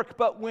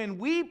 but when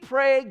we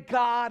pray,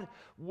 God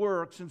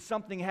works. And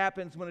something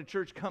happens when a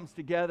church comes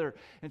together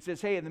and says,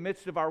 hey, in the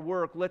midst of our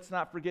work, let's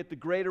not forget the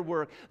greater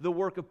work, the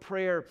work of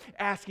prayer,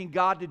 asking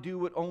God to do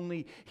what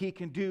only He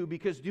can do,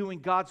 because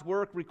doing God's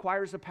work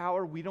requires a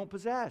power we don't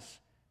possess.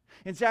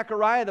 In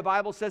Zechariah, the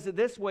Bible says it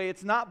this way,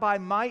 it's not by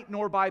might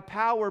nor by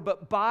power,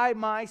 but by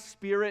my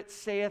Spirit,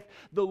 saith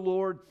the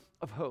Lord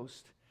of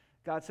hosts.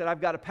 God said, I've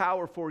got a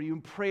power for you,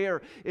 and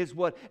prayer is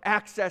what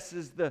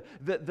accesses the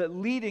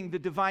leading, the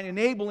divine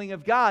enabling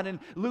of God. In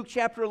Luke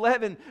chapter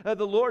 11,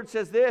 the Lord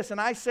says this, and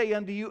I say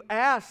unto you,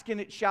 ask, and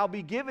it shall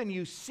be given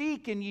you.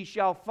 Seek, and ye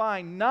shall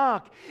find.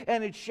 Knock,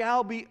 and it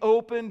shall be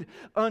opened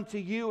unto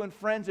you. And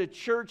friends, a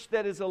church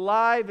that is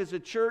alive is a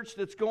church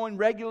that's going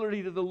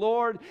regularly to the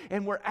Lord,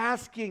 and we're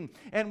asking,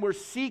 and we're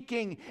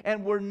seeking,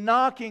 and we're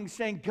knocking,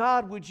 saying,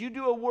 God, would you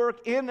do a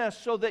work in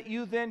us so that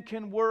you then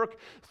can work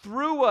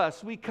through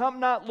us? We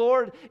come not, Lord,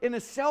 in a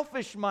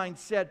selfish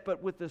mindset,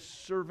 but with a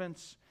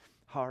servant's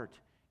heart.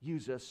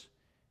 Use us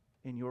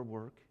in your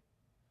work.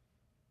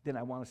 Then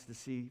I want us to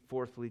see,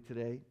 fourthly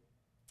today,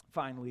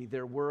 finally,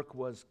 their work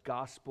was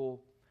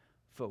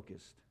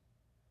gospel-focused.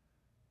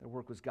 Their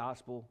work was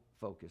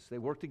gospel-focused. They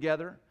worked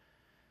together.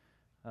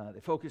 They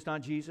focused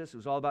on Jesus. It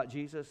was all about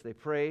Jesus. They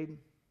prayed.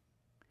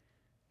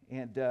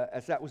 And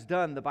as that was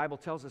done, the Bible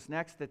tells us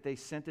next that they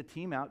sent a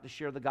team out to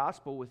share the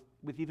gospel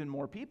with even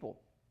more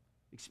people,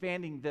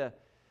 expanding the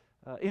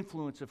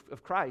influence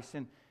of Christ.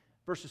 In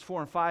verses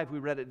 4 and 5, we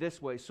read it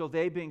this way. So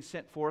they, being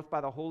sent forth by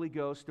the Holy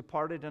Ghost,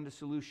 departed unto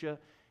Seleucia.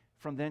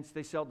 From thence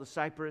they sailed to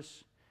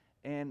Cyprus.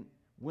 And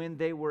when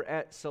they were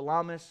at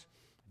Salamis,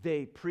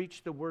 they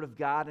preached the word of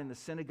God in the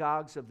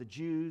synagogues of the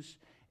Jews,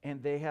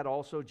 and they had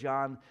also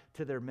John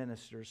to their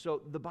ministers.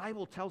 So the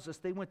Bible tells us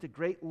they went to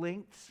great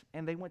lengths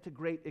and they went to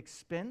great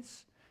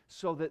expense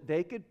so that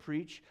they could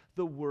preach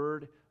the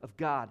Word of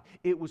God.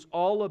 It was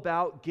all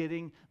about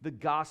getting the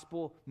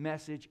gospel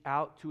message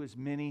out to as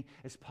many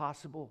as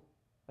possible.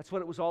 That's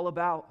what it was all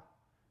about.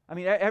 I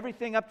mean,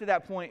 everything up to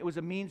that point, it was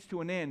a means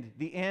to an end.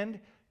 The end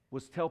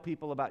was tell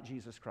people about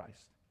Jesus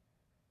Christ.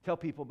 Tell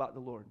people about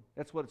the Lord.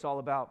 That's what it's all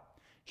about.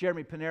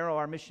 Jeremy Pinero,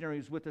 our missionary,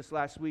 was with us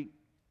last week.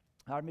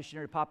 Our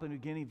missionary, Papua New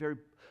Guinea,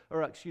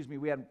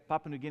 we had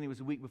Papua New Guinea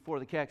was a week before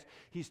the Kex.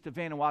 He's to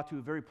Vanuatu,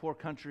 a very poor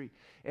country,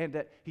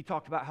 and he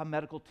talked about how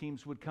medical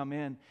teams would come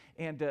in.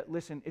 And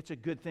listen, it's a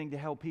good thing to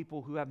help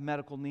people who have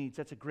medical needs.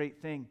 That's a great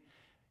thing.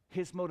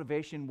 His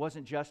motivation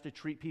wasn't just to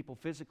treat people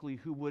physically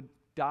who would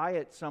die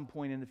at some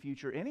point in the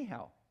future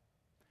anyhow.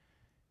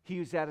 He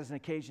used that as an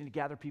occasion to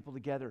gather people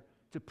together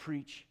to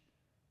preach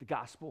the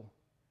gospel.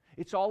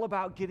 It's all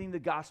about getting the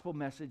gospel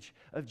message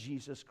of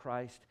Jesus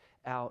Christ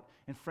out.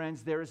 And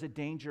friends, there is a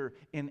danger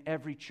in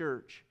every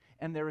church,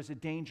 and there is a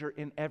danger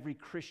in every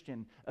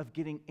Christian of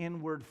getting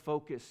inward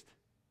focused,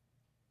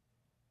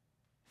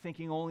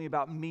 thinking only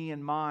about me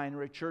and mine,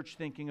 or a church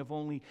thinking of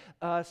only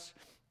us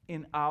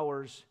and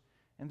ours.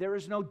 And there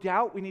is no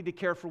doubt we need to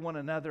care for one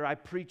another. I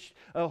preached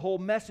a whole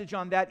message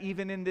on that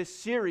even in this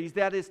series.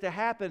 That is to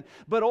happen.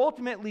 But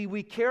ultimately,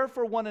 we care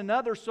for one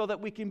another so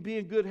that we can be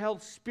in good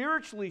health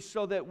spiritually,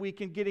 so that we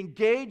can get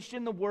engaged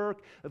in the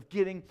work of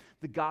getting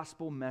the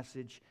gospel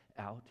message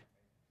out.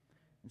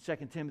 In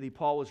 2 Timothy,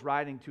 Paul was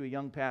writing to a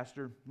young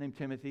pastor named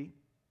Timothy.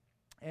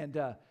 And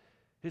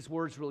his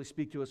words really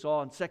speak to us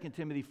all. In 2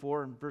 Timothy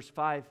 4 and verse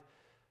 5,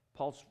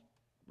 Paul's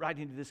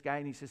writing to this guy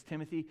and he says,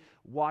 Timothy,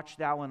 watch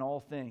thou in all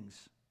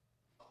things.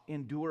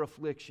 Endure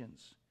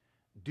afflictions.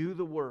 Do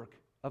the work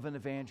of an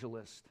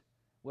evangelist.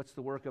 What's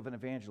the work of an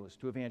evangelist?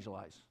 To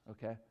evangelize,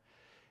 okay?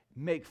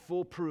 Make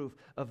full proof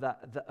of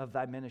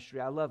thy ministry.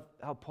 I love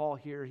how Paul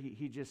here,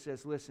 he just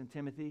says, listen,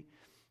 Timothy,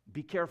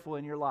 be careful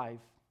in your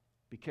life.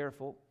 Be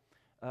careful.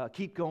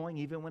 Keep going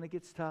even when it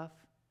gets tough.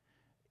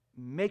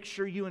 Make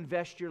sure you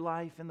invest your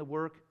life in the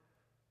work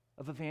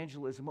of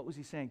evangelism. What was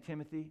he saying?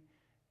 Timothy,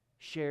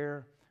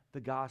 share the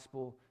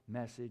gospel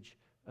message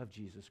of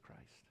Jesus Christ.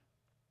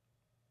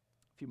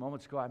 A few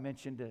moments ago, I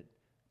mentioned a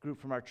group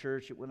from our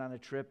church that went on a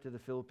trip to the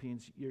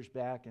Philippines years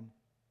back. And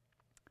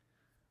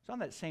so on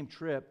that same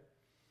trip,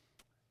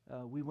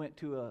 we went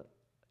to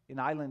an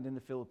island in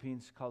the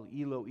Philippines called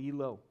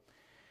Iloilo.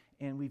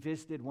 And we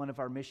visited one of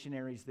our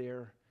missionaries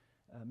there,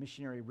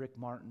 missionary Rick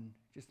Martin.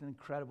 Just an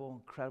incredible,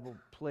 incredible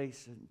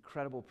place, an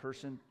incredible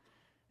person.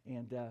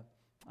 And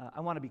I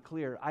want to be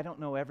clear, I don't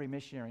know every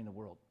missionary in the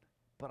world,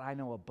 but I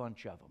know a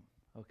bunch of them,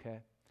 okay?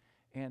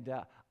 And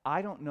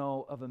I don't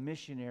know of a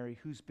missionary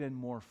who's been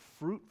more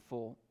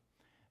fruitful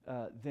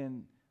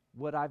than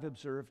what I've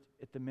observed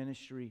at the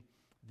ministry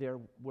there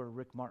where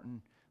Rick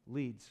Martin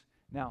leads.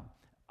 Now,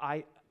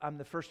 I'm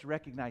the first to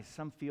recognize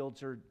some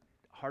fields are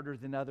harder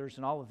than others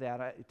and all of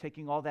that.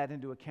 Taking all that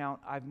into account,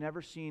 I've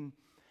never seen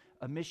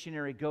a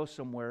missionary go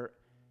somewhere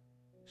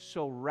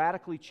so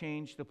radically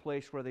change the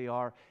place where they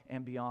are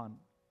and beyond.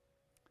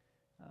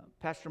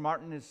 Pastor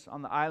Martin is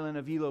on the island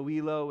of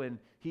Iloilo, and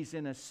he's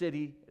in a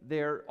city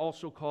there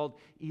also called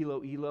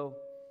Iloilo.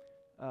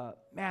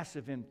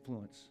 Massive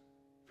influence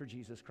for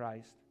Jesus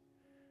Christ.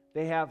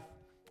 They have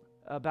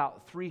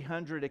about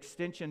 300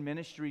 extension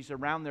ministries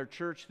around their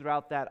church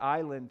throughout that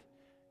island.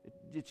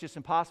 It's just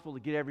impossible to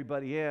get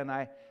everybody in.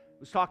 I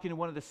was talking to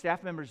one of the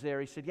staff members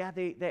there. He said, yeah,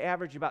 they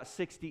average about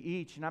 60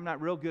 each, and I'm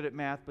not real good at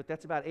math, but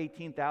that's about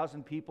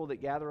 18,000 people that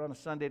gather on a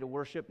Sunday to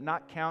worship,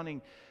 not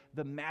counting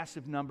the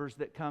massive numbers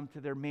that come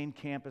to their main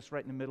campus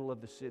right in the middle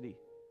of the city.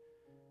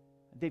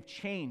 They've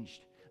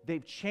changed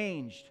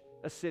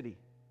a city.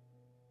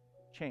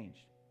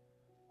 Changed.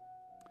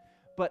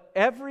 But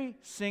every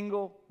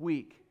single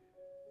week,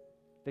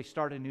 they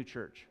start a new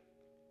church.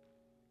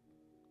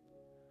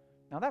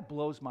 Now that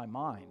blows my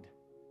mind.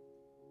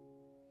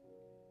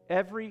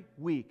 Every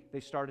week, they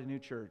start a new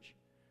church.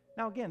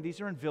 Now again,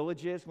 these are in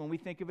villages. When we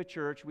think of a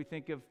church, we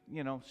think of,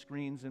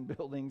 screens and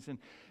buildings. And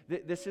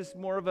this is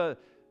more of a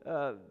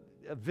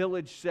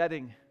village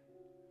setting.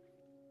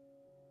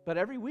 But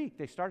every week,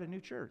 they start a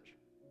new church.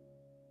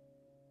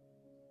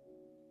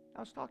 I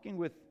was talking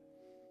with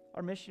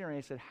our missionary.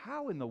 I said,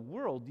 how in the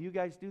world do you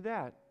guys do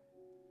that?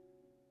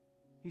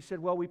 He said,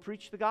 well, we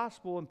preach the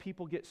gospel and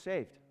people get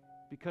saved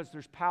because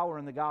there's power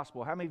in the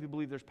gospel. How many of you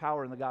believe there's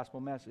power in the gospel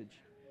message?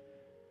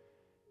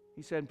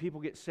 He said, and people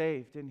get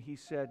saved. And he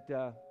said,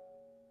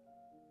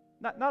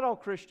 not all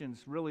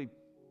Christians really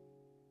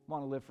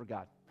want to live for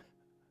God.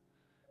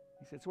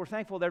 He said, so we're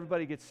thankful that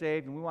everybody gets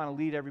saved, and we want to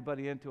lead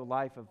everybody into a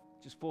life of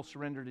just full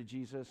surrender to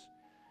Jesus.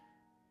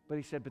 But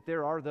he said, but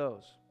there are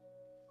those.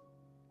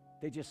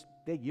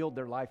 They yield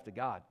their life to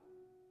God.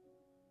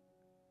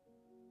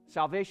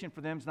 Salvation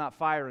for them is not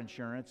fire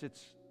insurance.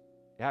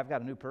 I've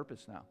got a new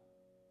purpose now.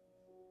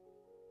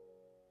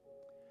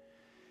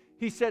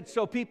 He said,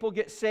 so people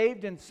get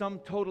saved and some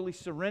totally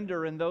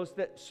surrender. And those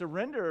that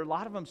surrender, a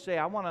lot of them say,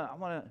 I want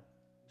to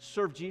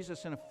serve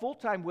Jesus in a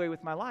full-time way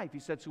with my life. He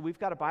said, so we've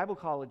got a Bible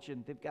college,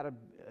 and they've got a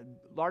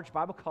large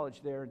Bible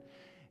college there.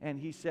 And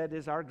he said,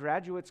 as our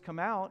graduates come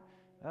out,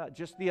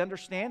 just the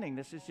understanding.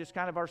 This is just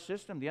kind of our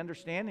system. The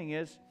understanding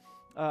is,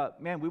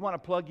 we want to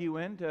plug you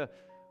into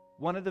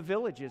one of the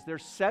villages.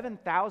 There's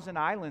 7,000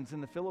 islands in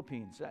the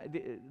Philippines.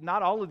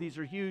 Not all of these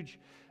are huge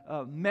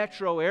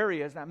metro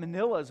areas. Now,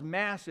 Manila is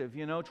massive,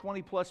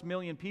 20 plus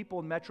million people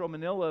in Metro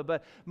Manila,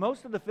 but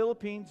most of the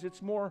Philippines,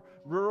 it's more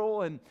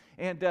rural, and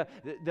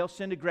they'll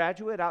send a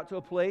graduate out to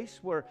a place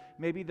where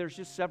maybe there's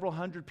just several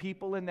hundred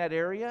people in that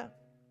area.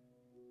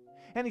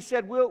 And he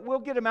said, we'll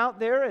get him out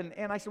there,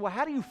 and I said, well,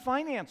 how do you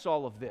finance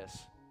all of this?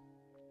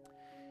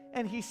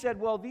 And he said,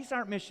 well, these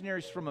aren't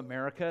missionaries from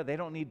America. They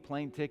don't need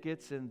plane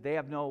tickets, and they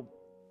have no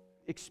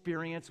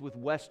experience with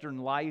Western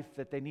life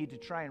that they need to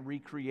try and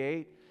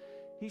recreate.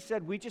 He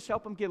said, we just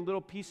help them get a little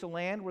piece of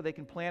land where they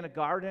can plant a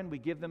garden. We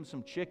give them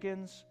some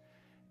chickens.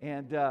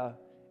 And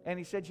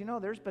he said,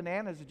 there's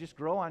bananas that just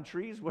grow on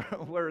trees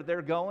where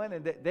they're going,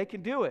 and they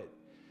can do it.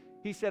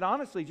 He said,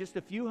 honestly, just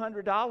a few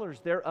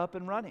 $100s, they're up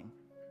and running.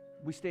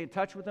 We stay in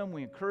touch with them.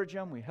 We encourage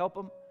them. We help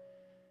them.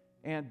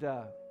 And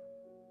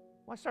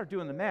I started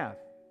doing the math.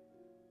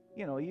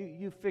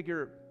 You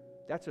figure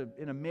that's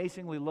an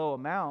amazingly low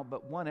amount,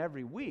 but one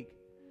every week.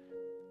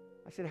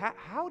 I said,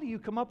 how do you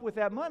come up with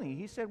that money?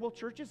 He said, well,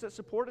 churches that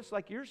support us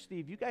like yours,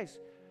 Steve, you guys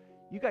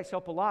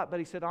help a lot. But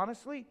he said,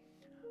 honestly,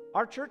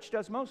 our church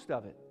does most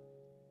of it.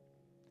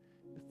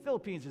 The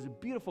Philippines is a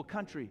beautiful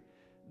country.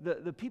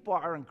 The people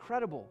are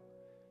incredible.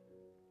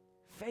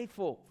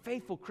 Faithful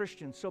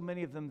Christians, so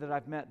many of them that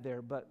I've met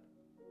there. But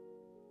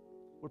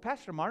where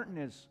Pastor Martin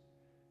is,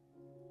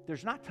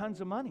 there's not tons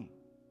of money.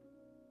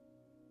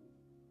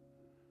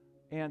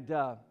 And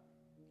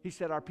he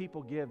said our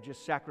people give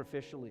just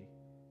sacrificially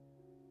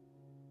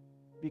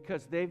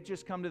because they've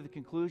just come to the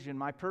conclusion,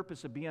 my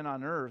purpose of being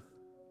on earth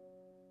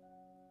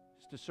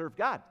is to serve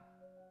God.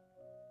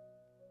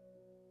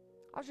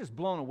 I was just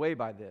blown away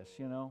by this,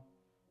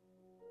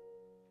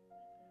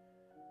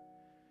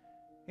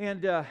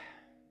 And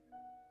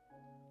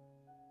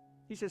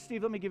he said,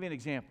 Steve, let me give you an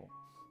example.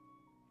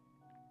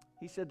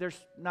 He said, there's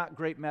not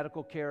great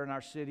medical care in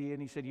our city.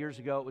 And he said, years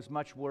ago, it was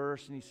much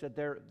worse. And he said,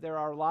 there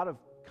are a lot of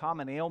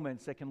common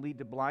ailments that can lead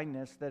to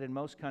blindness that in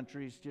most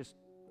countries, just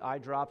eye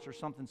drops or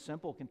something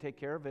simple can take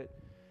care of it.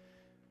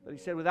 But he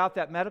said, without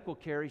that medical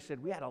care, he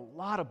said, we had a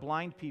lot of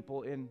blind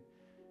people in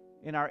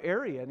our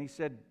area. And he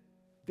said,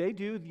 they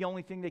do the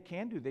only thing they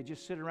can do. They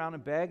just sit around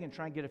and beg and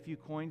try and get a few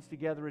coins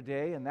together a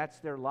day, and that's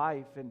their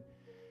life. And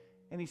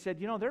he said,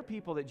 there are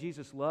people that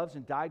Jesus loves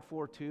and died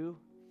for too.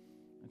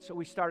 And so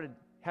we started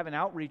having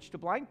outreach to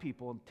blind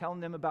people and telling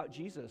them about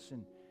Jesus.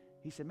 And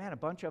he said, man, a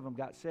bunch of them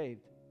got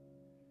saved.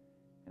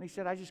 And he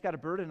said, I just got a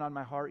burden on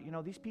my heart.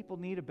 These people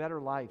need a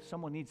better life.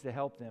 Someone needs to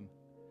help them.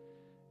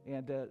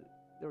 And there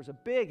was a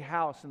big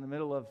house in the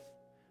middle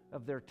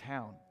of their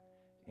town.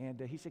 And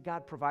he said,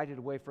 God provided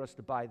a way for us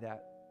to buy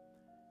that.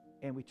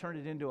 And we turned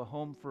it into a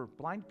home for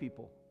blind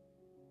people.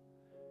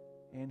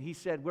 And he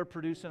said, we're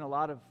producing a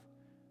lot of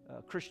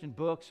Christian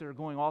books that are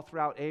going all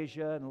throughout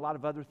Asia and a lot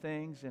of other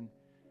things. And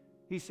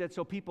he said,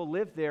 so people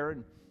live there.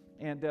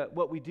 And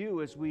what we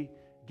do is we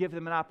give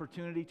them an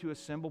opportunity to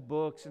assemble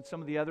books and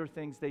some of the other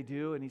things they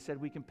do. And he said,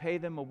 we can pay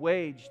them a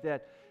wage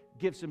that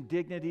gives them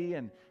dignity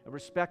and a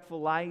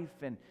respectful life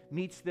and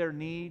meets their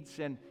needs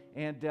and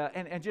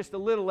just a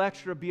little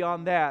extra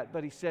beyond that.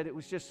 But he said it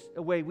was just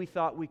a way we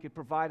thought we could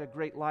provide a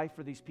great life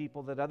for these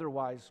people that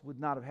otherwise would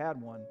not have had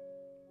one.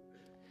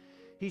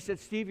 He said,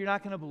 Steve, you're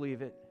not going to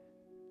believe it.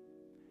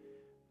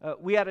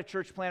 We had a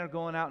church planner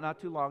going out not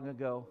too long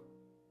ago,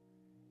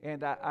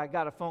 and I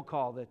got a phone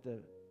call that the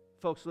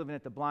folks living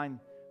at the blind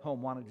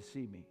home wanted to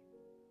see me.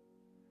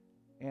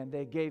 And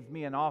they gave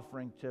me an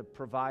offering to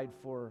provide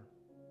for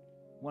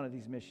one of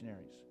these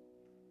missionaries.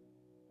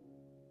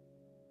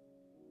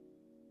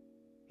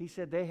 He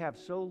said they have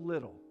so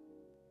little.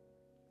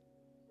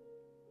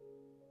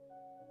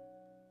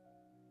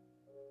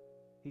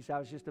 He said, I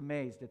was just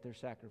amazed at their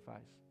sacrifice.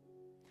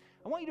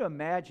 I want you to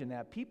imagine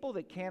that. People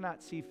that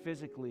cannot see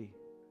physically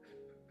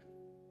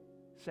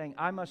saying,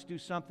 I must do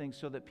something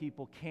so that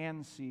people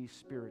can see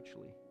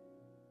spiritually.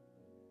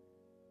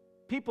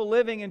 People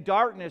living in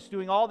darkness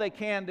doing all they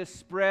can to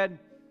spread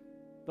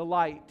the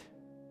light.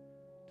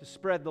 To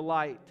spread the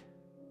light.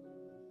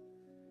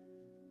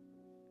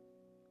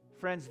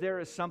 Friends, there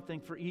is something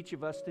for each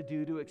of us to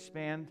do to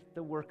expand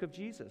the work of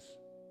Jesus.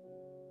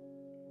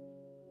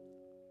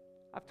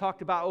 I've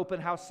talked about Open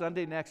House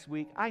Sunday next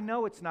week. I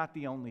know it's not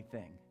the only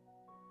thing,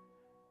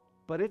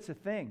 but it's a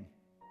thing.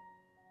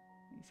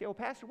 You say, well,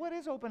 Pastor, what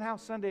is Open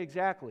House Sunday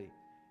exactly?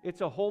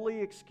 It's a holy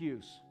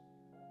excuse.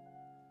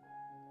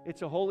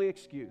 It's a holy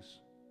excuse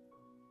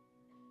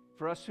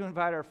for us to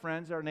invite our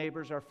friends, our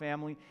neighbors, our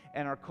family,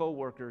 and our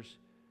co-workers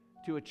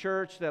to a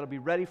church that'll be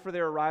ready for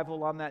their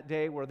arrival on that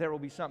day, where there will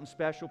be something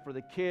special for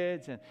the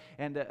kids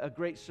and a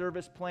great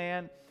service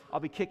plan. I'll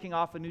be kicking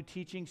off a new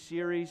teaching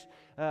series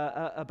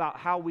about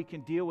how we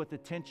can deal with the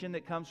tension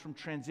that comes from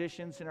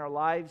transitions in our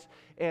lives,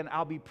 and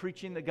I'll be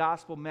preaching the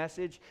gospel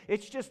message.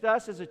 It's just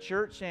us as a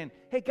church saying,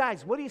 hey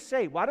guys, what do you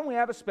say? Why don't we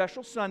have a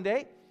special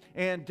Sunday,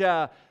 and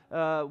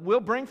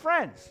we'll bring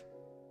friends.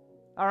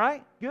 All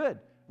right? Good.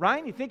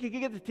 Ryan, you think you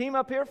can get the team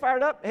up here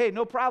fired up? Hey,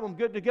 no problem.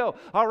 Good to go.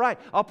 All right,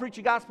 I'll preach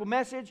a gospel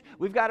message.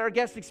 We've got our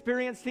guest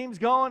experience teams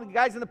going. The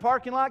guys in the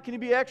parking lot, can you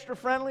be extra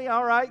friendly?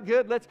 All right,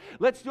 good.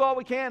 Let's do all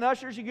we can.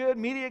 Ushers, you good?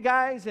 Media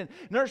guys and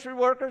nursery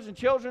workers and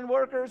children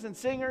workers and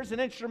singers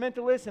and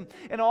instrumentalists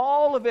and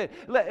all of it.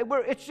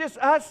 It's just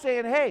us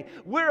saying, hey,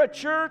 we're a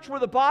church. We're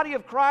the body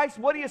of Christ.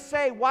 What do you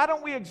say? Why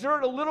don't we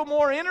exert a little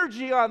more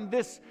energy on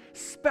this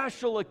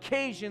special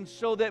occasion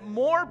so that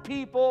more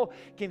people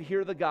can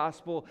hear the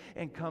gospel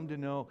and come to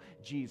know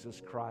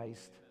Jesus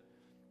Christ?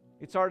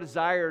 It's our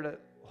desire to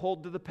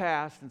hold to the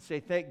past and say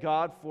thank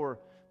God for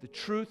the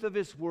truth of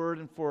His Word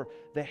and for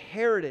the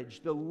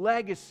heritage, the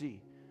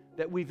legacy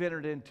that we've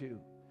entered into.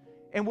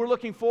 And we're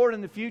looking forward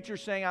in the future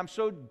saying, I'm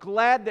so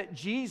glad that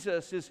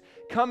Jesus is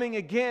coming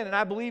again, and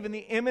I believe in the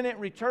imminent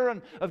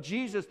return of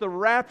Jesus, the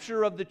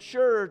rapture of the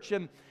church,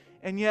 and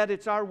yet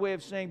it's our way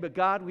of saying, but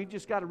God, we've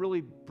just got a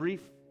really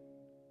brief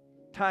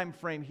time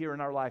frame here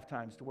in our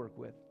lifetimes to work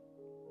with,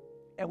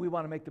 and we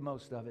want to make the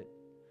most of it.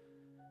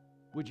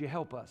 Would you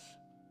help us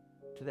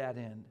to that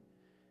end?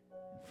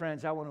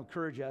 Friends, I want to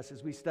encourage us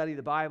as we study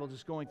the Bible,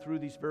 just going through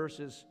these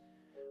verses,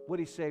 what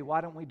do you say?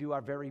 Why don't we do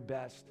our very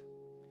best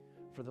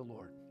for the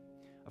Lord?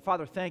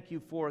 Father, thank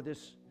you for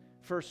this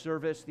first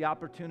service, the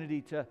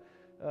opportunity to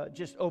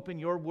just open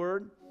your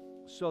word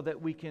so that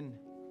we can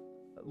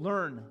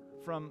learn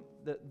from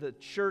the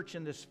church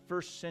in this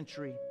first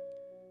century.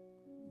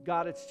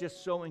 God, it's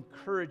just so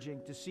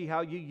encouraging to see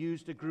how you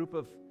used a group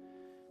of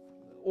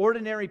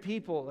ordinary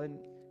people and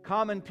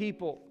common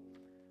people.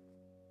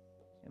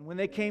 And when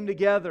they came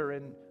together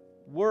and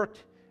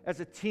worked as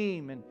a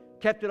team and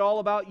kept it all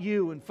about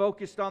you and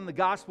focused on the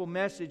gospel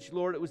message,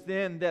 Lord, it was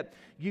then that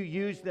you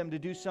used them to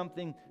do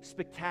something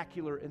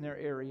spectacular in their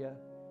area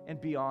and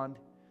beyond.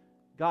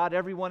 God,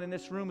 everyone in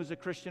this room is a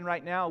Christian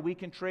right now. We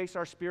can trace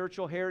our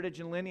spiritual heritage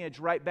and lineage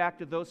right back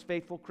to those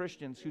faithful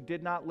Christians who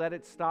did not let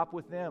it stop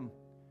with them.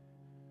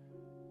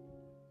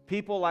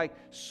 People like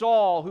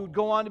Saul, who'd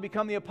go on to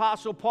become the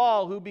Apostle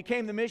Paul, who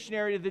became the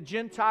missionary to the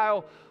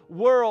Gentile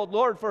world.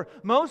 Lord, for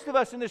most of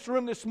us in this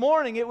room this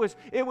morning, it was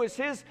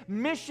his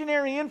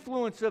missionary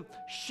influence of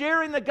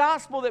sharing the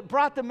gospel that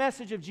brought the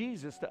message of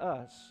Jesus to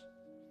us.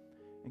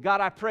 And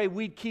God, I pray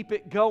we'd keep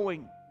it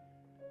going,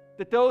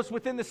 that those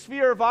within the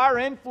sphere of our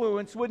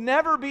influence would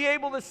never be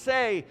able to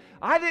say,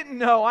 I didn't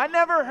know, I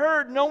never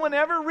heard, no one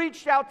ever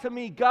reached out to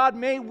me. God,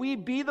 may we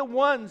be the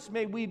ones,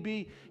 may we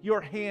be your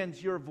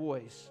hands, your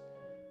voice,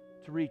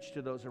 to reach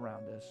to those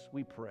around us.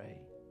 We pray.